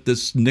put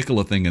this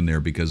Nikola thing in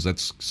there, because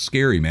that's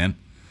scary, man.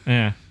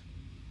 Yeah,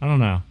 I don't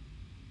know.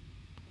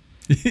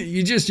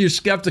 You're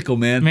skeptical,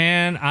 man.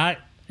 Man,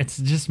 it's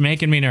just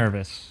making me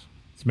nervous.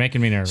 It's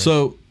making me nervous.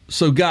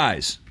 So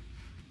guys,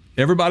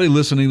 everybody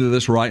listening to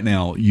this right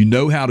now, you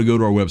know how to go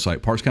to our website,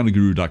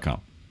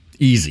 partscounterguru.com.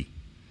 Easy.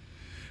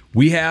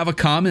 We have a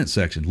comment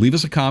section. Leave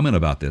us a comment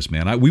about this,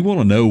 man. We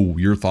want to know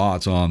your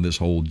thoughts on this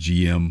whole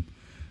GM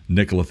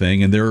Nikola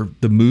thing and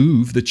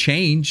the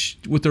change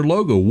with their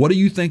logo. What do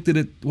you think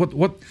that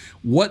what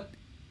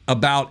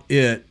about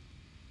it?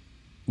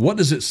 What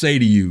does it say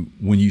to you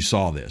when you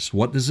saw this?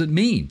 What does it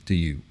mean to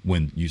you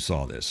when you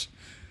saw this?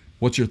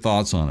 What's your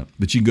thoughts on it?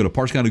 But you can go to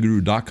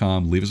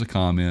partscounterguru.com, leave us a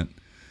comment.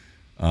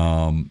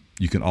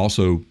 You can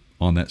also,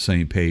 on that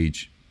same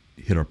page,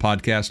 hit our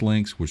podcast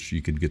links, which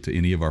you can get to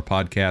any of our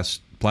podcast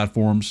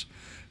platforms.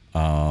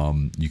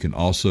 You can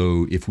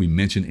also, if we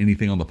mention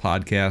anything on the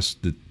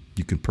podcast that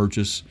you can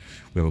purchase,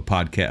 we have a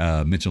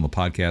podcast mention on the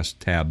podcast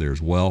tab there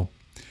as well.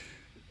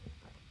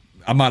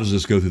 I might as well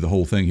just go through the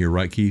whole thing here,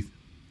 right, Keith?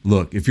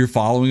 Look, if you're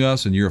following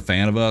us and you're a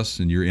fan of us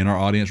and you're in our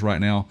audience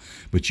right now,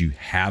 but you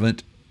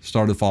haven't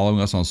started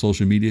following us on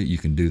social media, you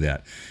can do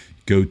that.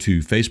 Go to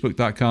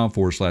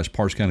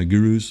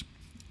facebook.com/partscountergurus.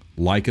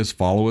 Like us,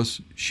 follow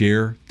us,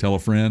 share, tell a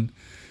friend.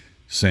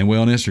 Same way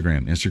on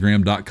Instagram,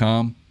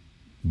 instagram.com.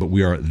 But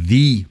we are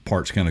the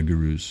Parts Counter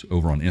Gurus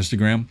over on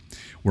Instagram.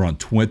 We're on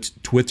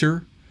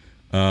Twitter.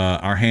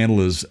 Our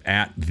handle is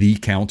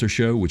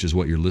 @TheCounterShow, which is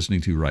what you're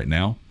listening to right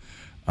now.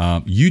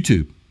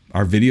 YouTube,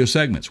 our video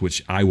segments,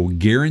 which I will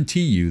guarantee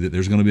you that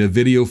there's going to be a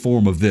video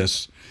form of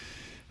this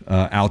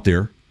out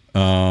there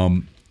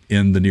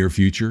in the near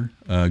future.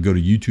 Go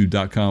to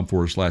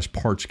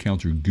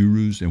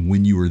youtube.com/PartsCounterGurus. And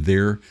when you are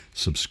there,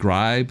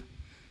 subscribe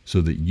so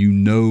that you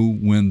know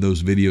when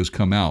those videos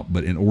come out.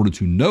 But in order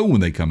to know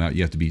when they come out,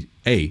 you have to be,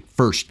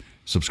 first,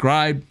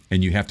 subscribe,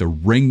 and you have to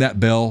ring that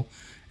bell.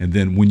 And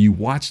then when you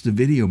watch the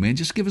video, man,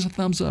 just give us a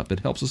thumbs up. It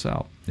helps us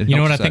out. You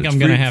know what I think I'm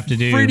going to have to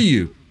do free to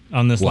you.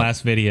 On this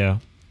last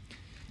video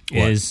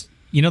is,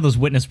 those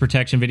witness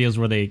protection videos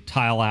where they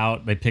tile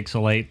out, they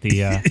pixelate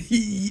the...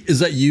 Is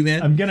that you,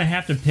 man? I'm going to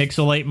have to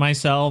pixelate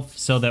myself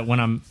so that when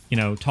I'm,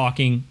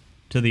 talking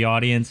to the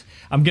audience,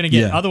 I'm going to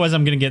get... Otherwise,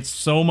 I'm going to get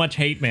so much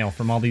hate mail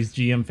from all these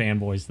GM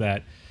fanboys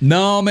that...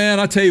 No, man,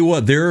 I tell you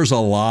what, there's a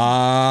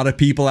lot of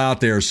people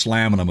out there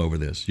slamming them over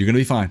this. You're going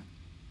to be fine.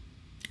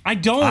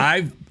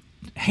 I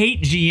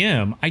hate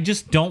GM. I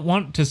just don't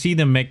want to see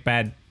them make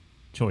bad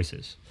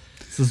choices.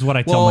 This is what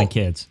I tell my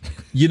kids.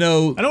 I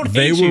don't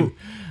hate you.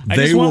 I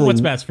just want what's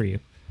best for you.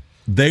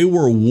 They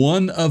were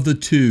one of the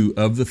two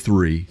of the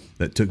three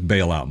that took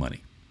bailout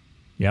money.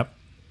 Yep.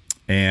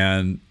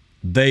 And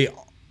they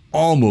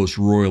almost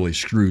royally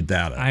screwed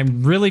that up. I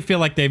really feel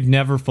like they've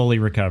never fully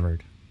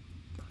recovered.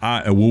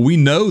 We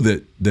know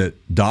that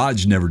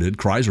Dodge never did.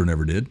 Chrysler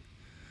never did.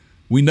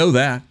 We know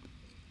that.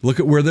 Look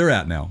at where they're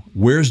at now.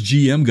 Where's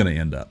GM going to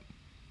end up?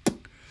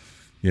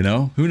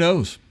 Who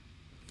knows?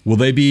 Will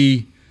they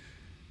be...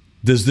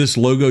 Does this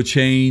logo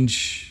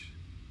change,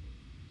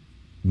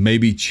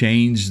 maybe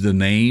change the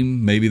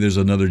name? Maybe there's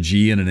another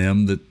G and an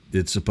M that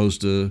it's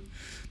supposed to,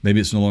 maybe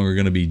it's no longer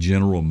going to be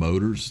General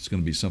Motors. It's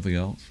going to be something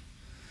else.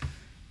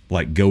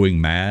 Like Going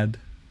Mad.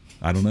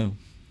 I don't know.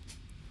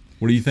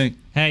 What do you think?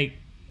 Hey,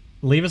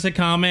 leave us a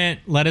comment.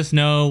 Let us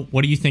know,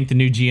 what do you think the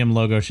new GM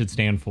logo should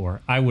stand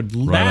for? I would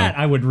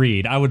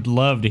read. I would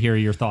love to hear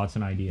your thoughts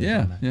and ideas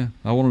on that. Yeah.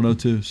 I want to know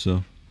too,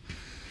 So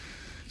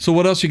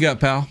what else you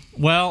got, pal?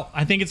 Well,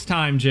 I think it's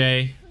time,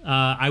 Jay.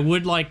 I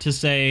would like to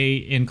say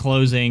in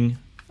closing,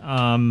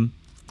 Man,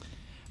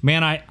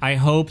 I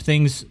hope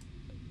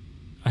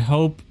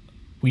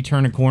we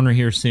turn a corner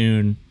here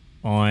soon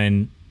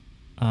on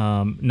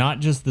not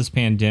just this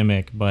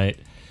pandemic, but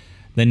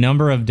the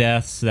number of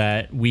deaths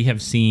that we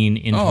have seen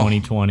in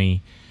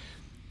 2020.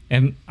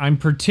 And I'm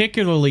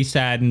particularly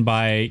saddened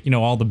by,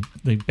 all the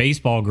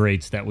baseball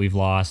greats that we've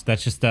lost.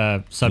 That's just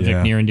a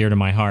subject near and dear to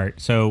my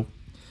heart. So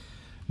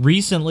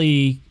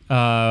recently,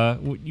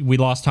 we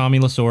lost Tommy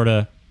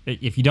Lasorda.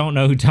 If you don't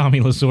know who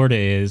Tommy Lasorda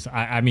is,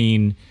 I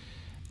mean,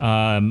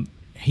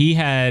 he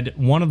had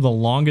one of the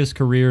longest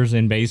careers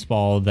in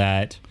baseball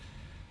that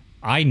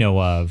I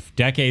know of,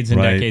 decades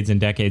and decades and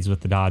decades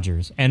with the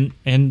Dodgers, and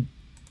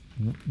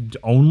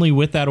only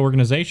with that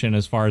organization,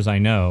 as far as I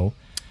know.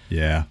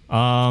 Yeah,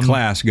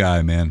 class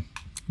guy, man.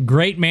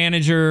 Great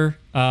manager,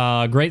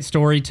 great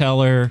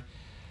storyteller.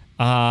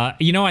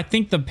 I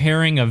think the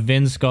pairing of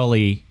Vin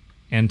Scully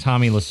and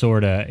Tommy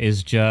Lasorda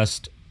is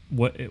just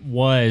what it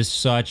was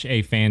such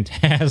a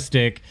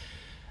fantastic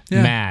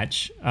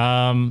match.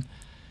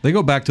 They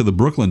go back to the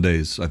Brooklyn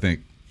days, I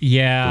think.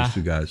 Yeah, those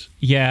two guys.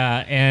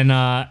 Yeah,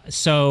 and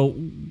so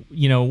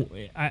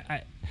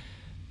I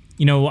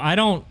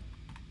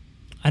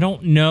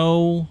don't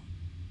know.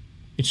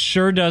 It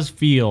sure does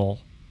feel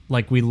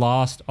like we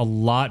lost a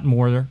lot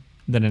more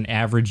than an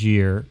average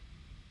year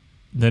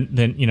than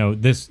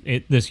this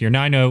year.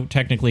 Now I know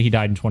technically he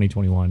died in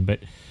 2021, but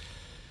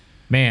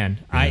man,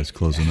 it's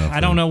close enough. I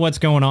don't know what's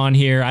going on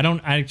here. I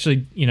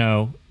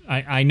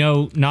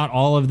know not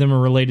all of them are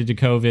related to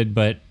COVID,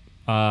 but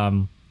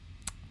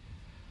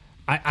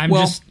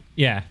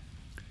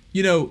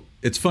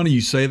it's funny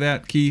you say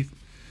that, Keith,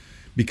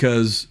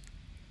 because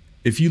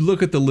if you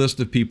look at the list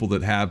of people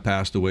that have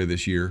passed away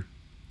this year,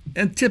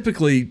 and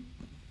typically,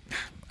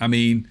 I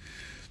mean,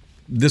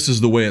 this is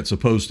the way it's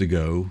supposed to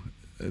go.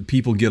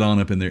 People get on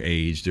up in their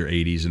age, their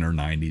 80s and their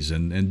 90s,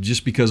 and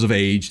just because of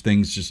age,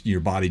 things just, your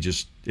body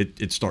just,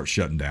 it starts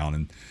shutting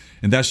down,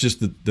 and that's just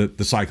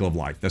the cycle of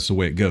life. That's the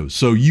way it goes.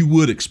 So you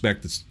would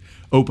expect to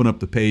open up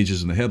the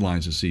pages and the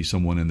headlines and see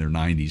someone in their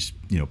 90s,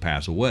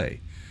 pass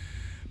away.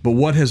 But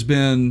what has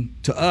been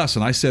to us,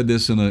 and I said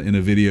this in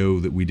a video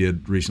that we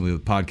did recently, the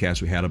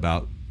podcast we had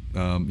about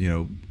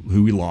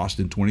who we lost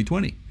in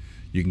 2020.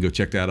 You can go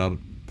check that out at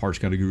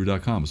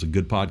partscountyguru.com. It's a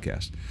good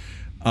podcast.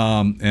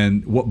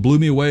 And what blew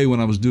me away when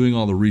I was doing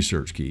all the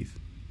research, Keith,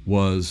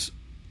 was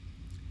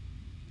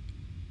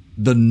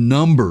the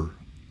number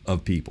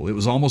of people. It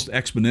was almost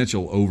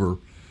exponential over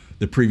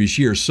the previous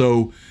year.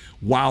 So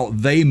while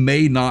they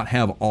may not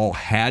have all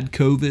had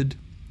COVID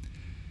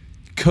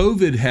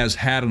has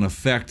had an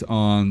effect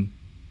on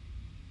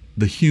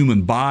the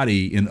human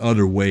body in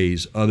other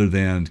ways other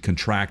than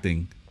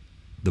contracting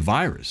the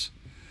virus.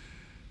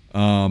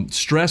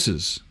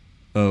 Stresses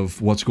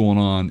of what's going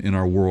on in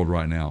our world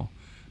right now.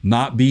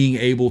 Not being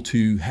able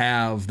to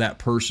have that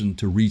person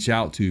to reach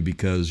out to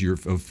because you're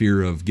of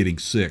fear of getting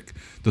sick.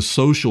 The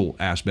social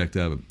aspect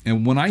of it.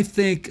 And when I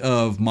think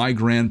of my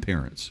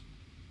grandparents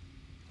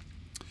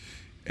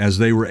as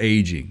they were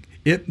aging,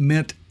 it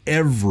meant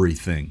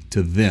everything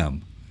to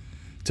them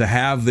to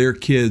have their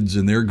kids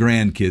and their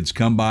grandkids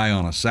come by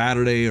on a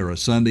Saturday or a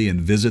Sunday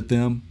and visit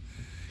them.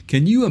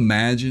 Can you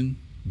imagine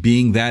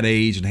being that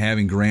age and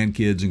having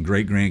grandkids and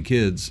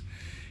great-grandkids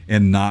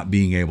and not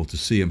being able to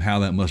see them, how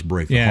that must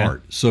break the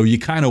heart? So you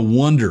kind of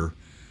wonder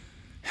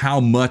how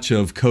much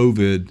of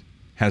COVID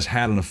has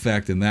had an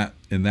effect in that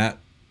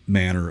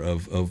manner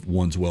of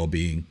one's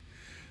well-being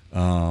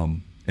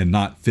and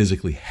not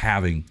physically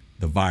having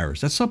the virus.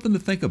 That's something to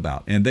think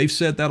about. And they've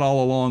said that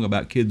all along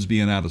about kids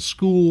being out of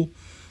school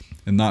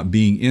and not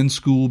being in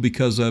school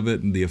because of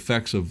it, and the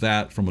effects of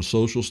that from a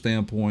social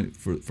standpoint,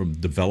 from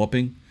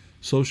developing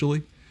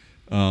socially,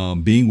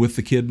 being with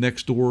the kid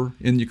next door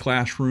in your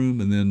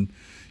classroom, and then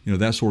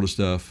that sort of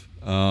stuff.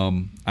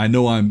 I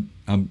know I'm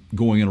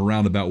going in a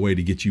roundabout way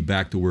to get you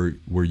back to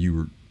where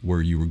you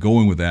were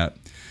going with that,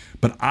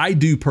 but I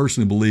do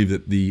personally believe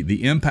that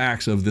the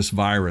impacts of this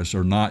virus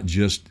are not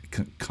just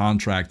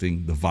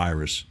contracting the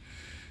virus.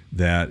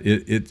 That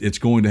it's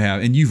going to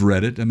have, and you've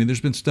read it. I mean, there's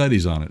been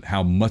studies on it,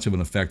 how much of an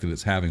effect that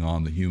it's having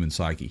on the human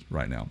psyche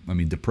right now. I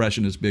mean,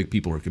 depression is big.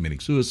 People are committing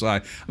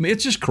suicide. I mean,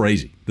 it's just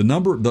crazy. The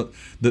number,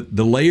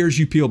 the layers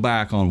you peel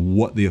back on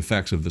what the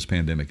effects of this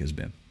pandemic has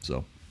been.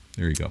 So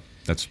there you go.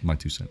 That's my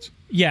 2 cents.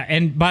 Yeah,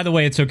 and by the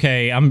way, it's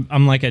okay.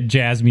 I'm like a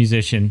jazz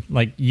musician.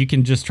 Like, you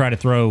can just try to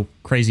throw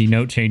crazy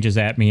note changes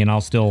at me, and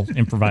I'll still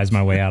improvise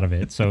my way out of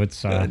it. So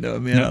it's I know,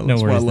 man.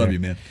 That's why I love you,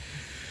 man.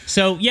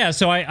 So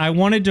I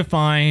wanted to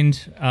find,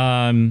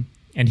 and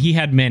he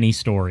had many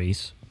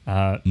stories.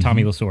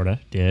 Tommy Lasorda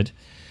did.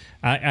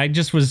 I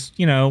just was,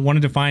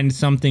 wanted to find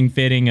something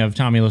fitting of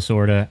Tommy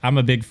Lasorda. I'm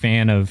a big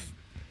fan of,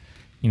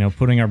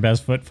 putting our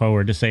best foot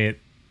forward, to say it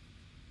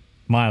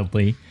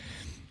mildly.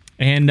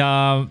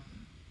 And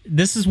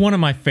this is one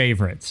of my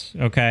favorites.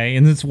 Okay,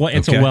 and it's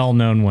a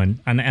well-known one.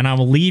 And I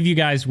will leave you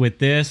guys with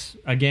this.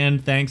 Again,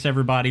 thanks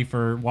everybody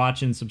for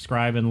watching,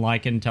 subscribing,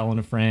 liking, telling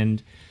a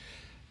friend.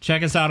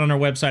 Check us out on our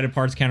website at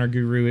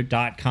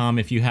partscounterguru.com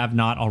if you have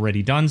not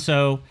already done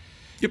so.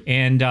 Yep.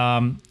 And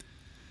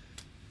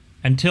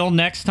Until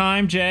next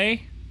time,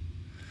 Jay,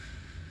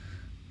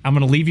 I'm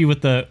going to leave you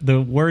with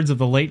the words of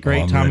the late,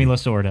 great Tommy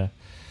Lasorda.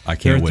 I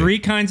can't There are wait. 3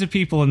 kinds of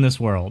people in this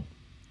world.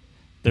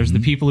 There's the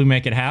people who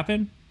make it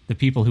happen, the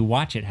people who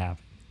watch it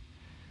happen,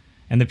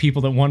 and the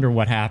people that wonder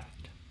what happened.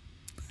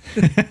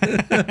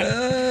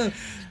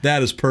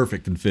 That is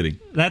perfect and fitting.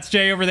 That's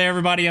Jay over there,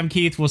 everybody. I'm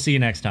Keith. We'll see you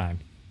next time.